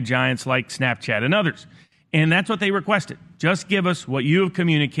media giants like Snapchat and others. And that's what they requested. Just give us what you have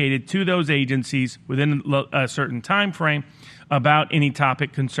communicated to those agencies within a certain time frame about any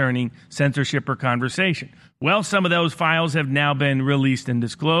topic concerning censorship or conversation. Well, some of those files have now been released and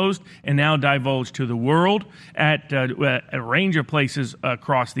disclosed and now divulged to the world at a range of places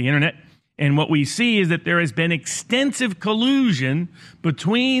across the internet. And what we see is that there has been extensive collusion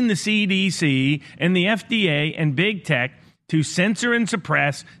between the CDC and the FDA and big tech to censor and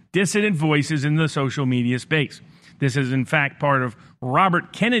suppress dissident voices in the social media space. This is, in fact, part of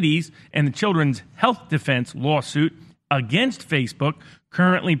Robert Kennedy's and the Children's Health Defense lawsuit against Facebook,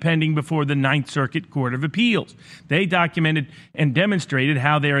 currently pending before the Ninth Circuit Court of Appeals. They documented and demonstrated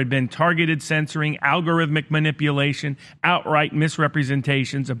how there had been targeted censoring, algorithmic manipulation, outright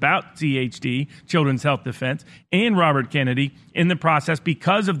misrepresentations about CHD, Children's Health Defense, and Robert Kennedy in the process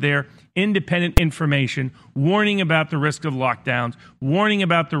because of their independent information, warning about the risk of lockdowns, warning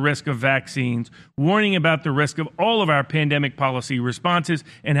about the risk of vaccines, warning about the risk of all of our pandemic policy responses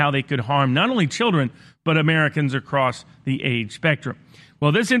and how they could harm not only children, but Americans across the age spectrum.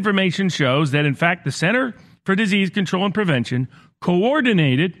 Well, this information shows that, in fact, the Center for Disease Control and Prevention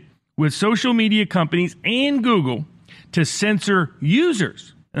coordinated with social media companies and Google to censor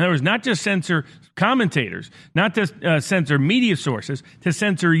users. In other words, not just censor commentators, not to censor media sources, to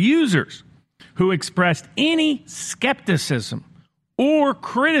censor users who expressed any skepticism or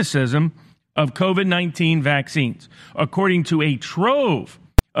criticism of COVID-19 vaccines, according to a trove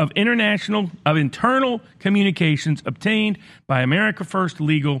of internal communications obtained by America First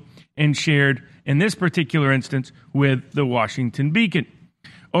Legal and shared, in this particular instance, with the Washington Beacon.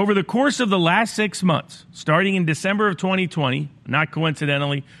 Over the course of the last 6 months, starting in December of 2020, not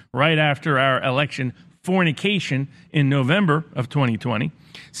coincidentally, right after our election fornication in November of 2020,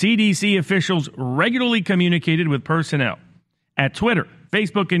 CDC officials regularly communicated with personnel at Twitter,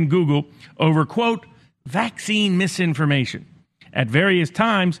 Facebook, and Google over, quote, vaccine misinformation. At various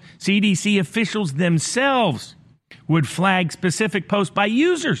times, CDC officials themselves would flag specific posts by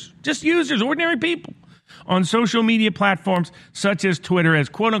users, just users, ordinary people, on social media platforms such as Twitter as,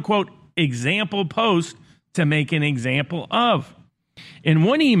 quote unquote, example post to make an example of. In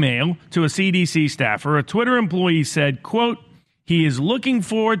one email to a CDC staffer, a Twitter employee said, quote, he is looking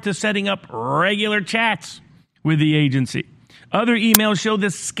forward to setting up regular chats with the agency. Other emails show the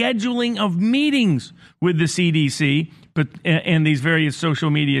scheduling of meetings with the CDC and these various social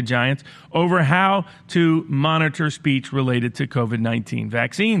media giants over how to monitor speech related to COVID-19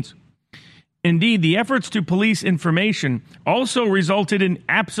 vaccines. Indeed, the efforts to police information also resulted in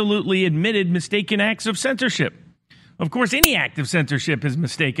absolutely admitted mistaken acts of censorship. Of course, any act of censorship is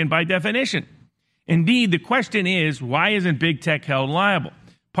mistaken by definition. Indeed, the question is, why isn't big tech held liable?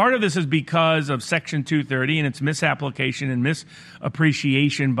 Part of this is because of Section 230 and its misapplication and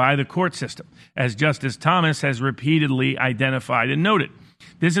misappreciation by the court system, as Justice Thomas has repeatedly identified and noted.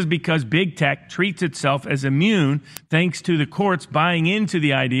 This is because big tech treats itself as immune thanks to the courts buying into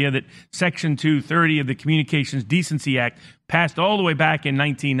the idea that Section 230 of the Communications Decency Act, passed all the way back in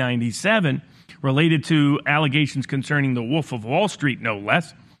 1997, related to allegations concerning the Wolf of Wall Street, no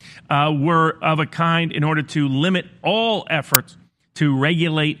less, were of a kind in order to limit all efforts to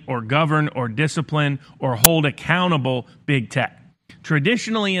regulate or govern or discipline or hold accountable big tech.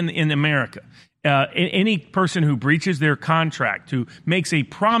 Traditionally in America, any person who breaches their contract, who makes a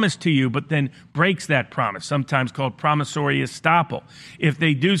promise to you but then breaks that promise, sometimes called promissory estoppel, if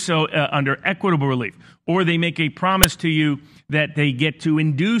they do so under equitable relief, or they make a promise to you that they get to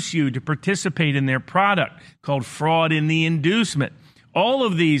induce you to participate in their product, called fraud in the inducement. All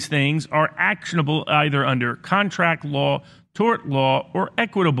of these things are actionable either under contract law, tort law, or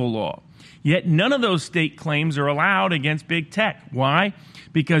equitable law. Yet none of those state claims are allowed against big tech. Why?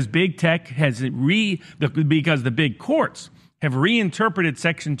 Because big tech has because the big courts have reinterpreted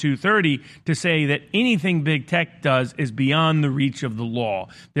Section 230 to say that anything big tech does is beyond the reach of the law.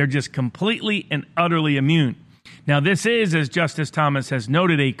 They're just completely and utterly immune. Now, this is, as Justice Thomas has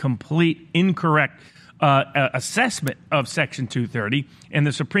noted, a complete incorrect assessment of Section 230, and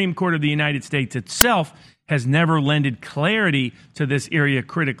the Supreme Court of the United States itself has never lended clarity to this area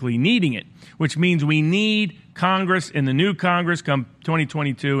critically needing it, which means we need Congress and the new Congress come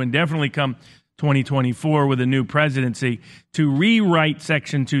 2022 and definitely come 2024 with a new presidency to rewrite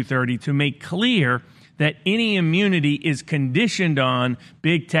Section 230 to make clear that any immunity is conditioned on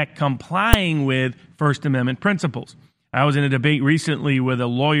big tech complying with First Amendment principles. I was in a debate recently with a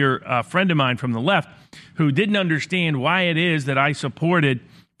lawyer, friend of mine from the left, who didn't understand why it is that I supported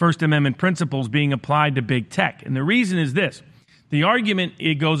First Amendment principles being applied to big tech. And the reason is this. The argument,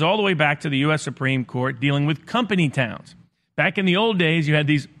 it goes all the way back to the U.S. Supreme Court dealing with company towns. Back in the old days, you had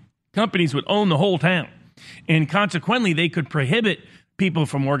these companies would own the whole town. And consequently, they could prohibit people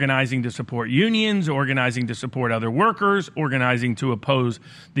from organizing to support unions, organizing to support other workers, organizing to oppose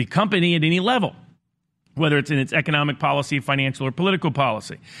the company at any level, whether it's in its economic policy, financial, or political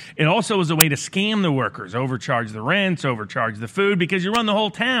policy. It also is a way to scam the workers, overcharge the rents, overcharge the food, because you run the whole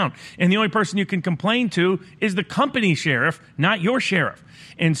town. And the only person you can complain to is the company sheriff, not your sheriff.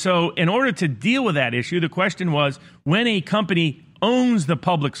 And so in order to deal with that issue, the question was, when a company owns the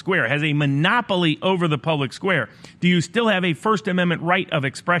public square, has a monopoly over the public square, do you still have a First Amendment right of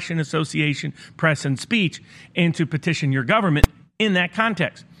expression, association, press, and speech, and to petition your government in that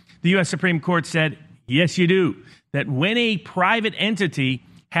context? The U.S. Supreme Court said, yes, you do. That when a private entity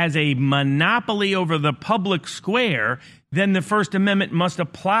has a monopoly over the public square, then the First Amendment must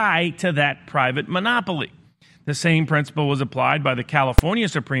apply to that private monopoly. The same principle was applied by the California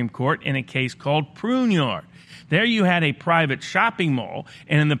Supreme Court in a case called Pruneyard. There you had a private shopping mall,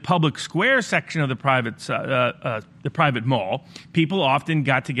 and in the public square section of the private mall, people often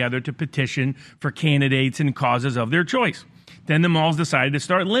got together to petition for candidates and causes of their choice. Then the malls decided to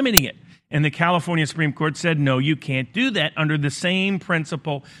start limiting it. And the California Supreme Court said, no, you can't do that under the same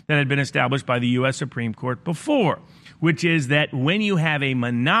principle that had been established by the U.S. Supreme Court before, which is that when you have a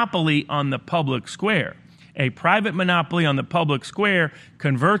monopoly on the public square, a private monopoly on the public square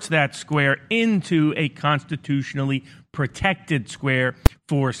converts that square into a constitutionally protected square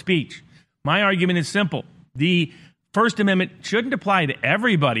for speech. My argument is simple. The First Amendment shouldn't apply to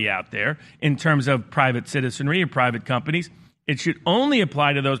everybody out there in terms of private citizenry or private companies. It should only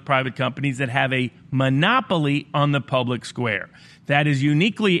apply to those private companies that have a monopoly on the public square. That is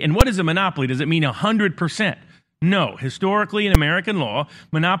uniquely, and what is a monopoly? Does it mean 100%? No, historically in American law,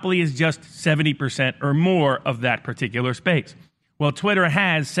 monopoly is just 70% or more of that particular space. Well, Twitter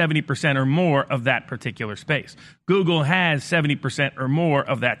has 70% or more of that particular space. Google has 70% or more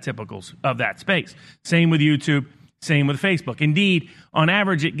of that space. Same with YouTube, same with Facebook. Indeed, on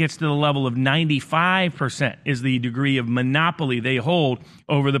average, it gets to the level of 95% is the degree of monopoly they hold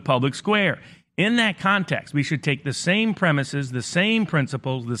over the public square. In that context, we should take the same premises, the same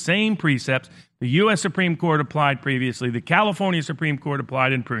principles, the same precepts the U.S. Supreme Court applied previously, the California Supreme Court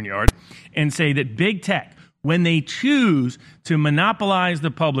applied in Pruneyard, and say that big tech, when they choose to monopolize the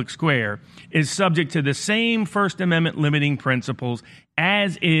public square, is subject to the same First Amendment limiting principles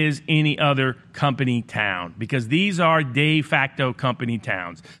as is any other company town, because these are de facto company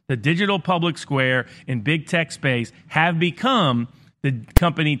towns. The digital public square and big tech space have become the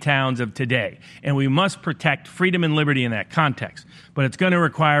company towns of today, and we must protect freedom and liberty in that context. But it's going to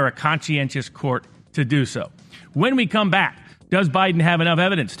require a conscientious court to do so. When we come back, does Biden have enough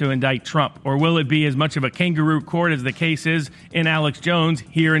evidence to indict Trump, or will it be as much of a kangaroo court as the case is in Alex Jones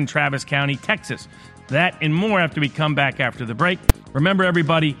here in Travis County, Texas? That and more after we come back after the break. Remember,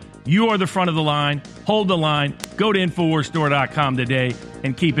 everybody, you are the front of the line. Hold the line. Go to InfoWarsStore.com today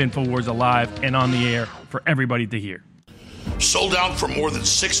and keep InfoWars alive and on the air for everybody to hear. Sold out for more than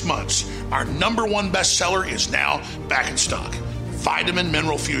 6 months. Our #1 bestseller is now back in stock. Vitamin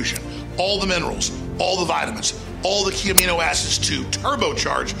Mineral Fusion. All the minerals, all the vitamins, all the key amino acids to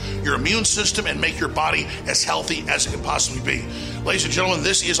turbocharge your immune system and make your body as healthy as it can possibly be. Ladies and gentlemen,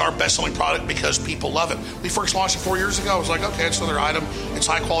 this is our best-selling product because people love it. We first launched it 4 years ago. I was like, okay, it's another item. It's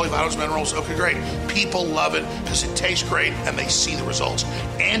high-quality vitamins, minerals. Okay, great. People love it because it tastes great and they see the results.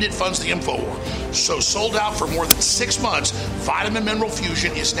 And it funds the InfoWar. So sold out for more than 6 months, Vitamin Mineral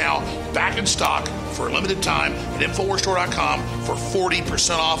Fusion is now back in stock for a limited time at InfoWarsStore.com for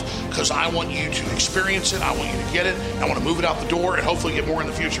 40% off because I want you to experience it. I want you to get it. I want to move it out the door and hopefully get more in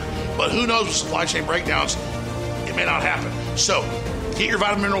the future. But who knows with supply chain breakdowns, it may not happen. So get your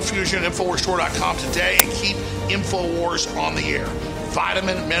Vitamin Mineral Fusion at InfoWarsStore.com today and keep InfoWars on the air.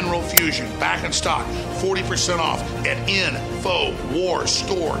 Vitamin Mineral Fusion, back in stock, 40% off at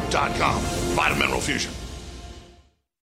InfoWarsStore.com. Vitamin Mineral Fusion.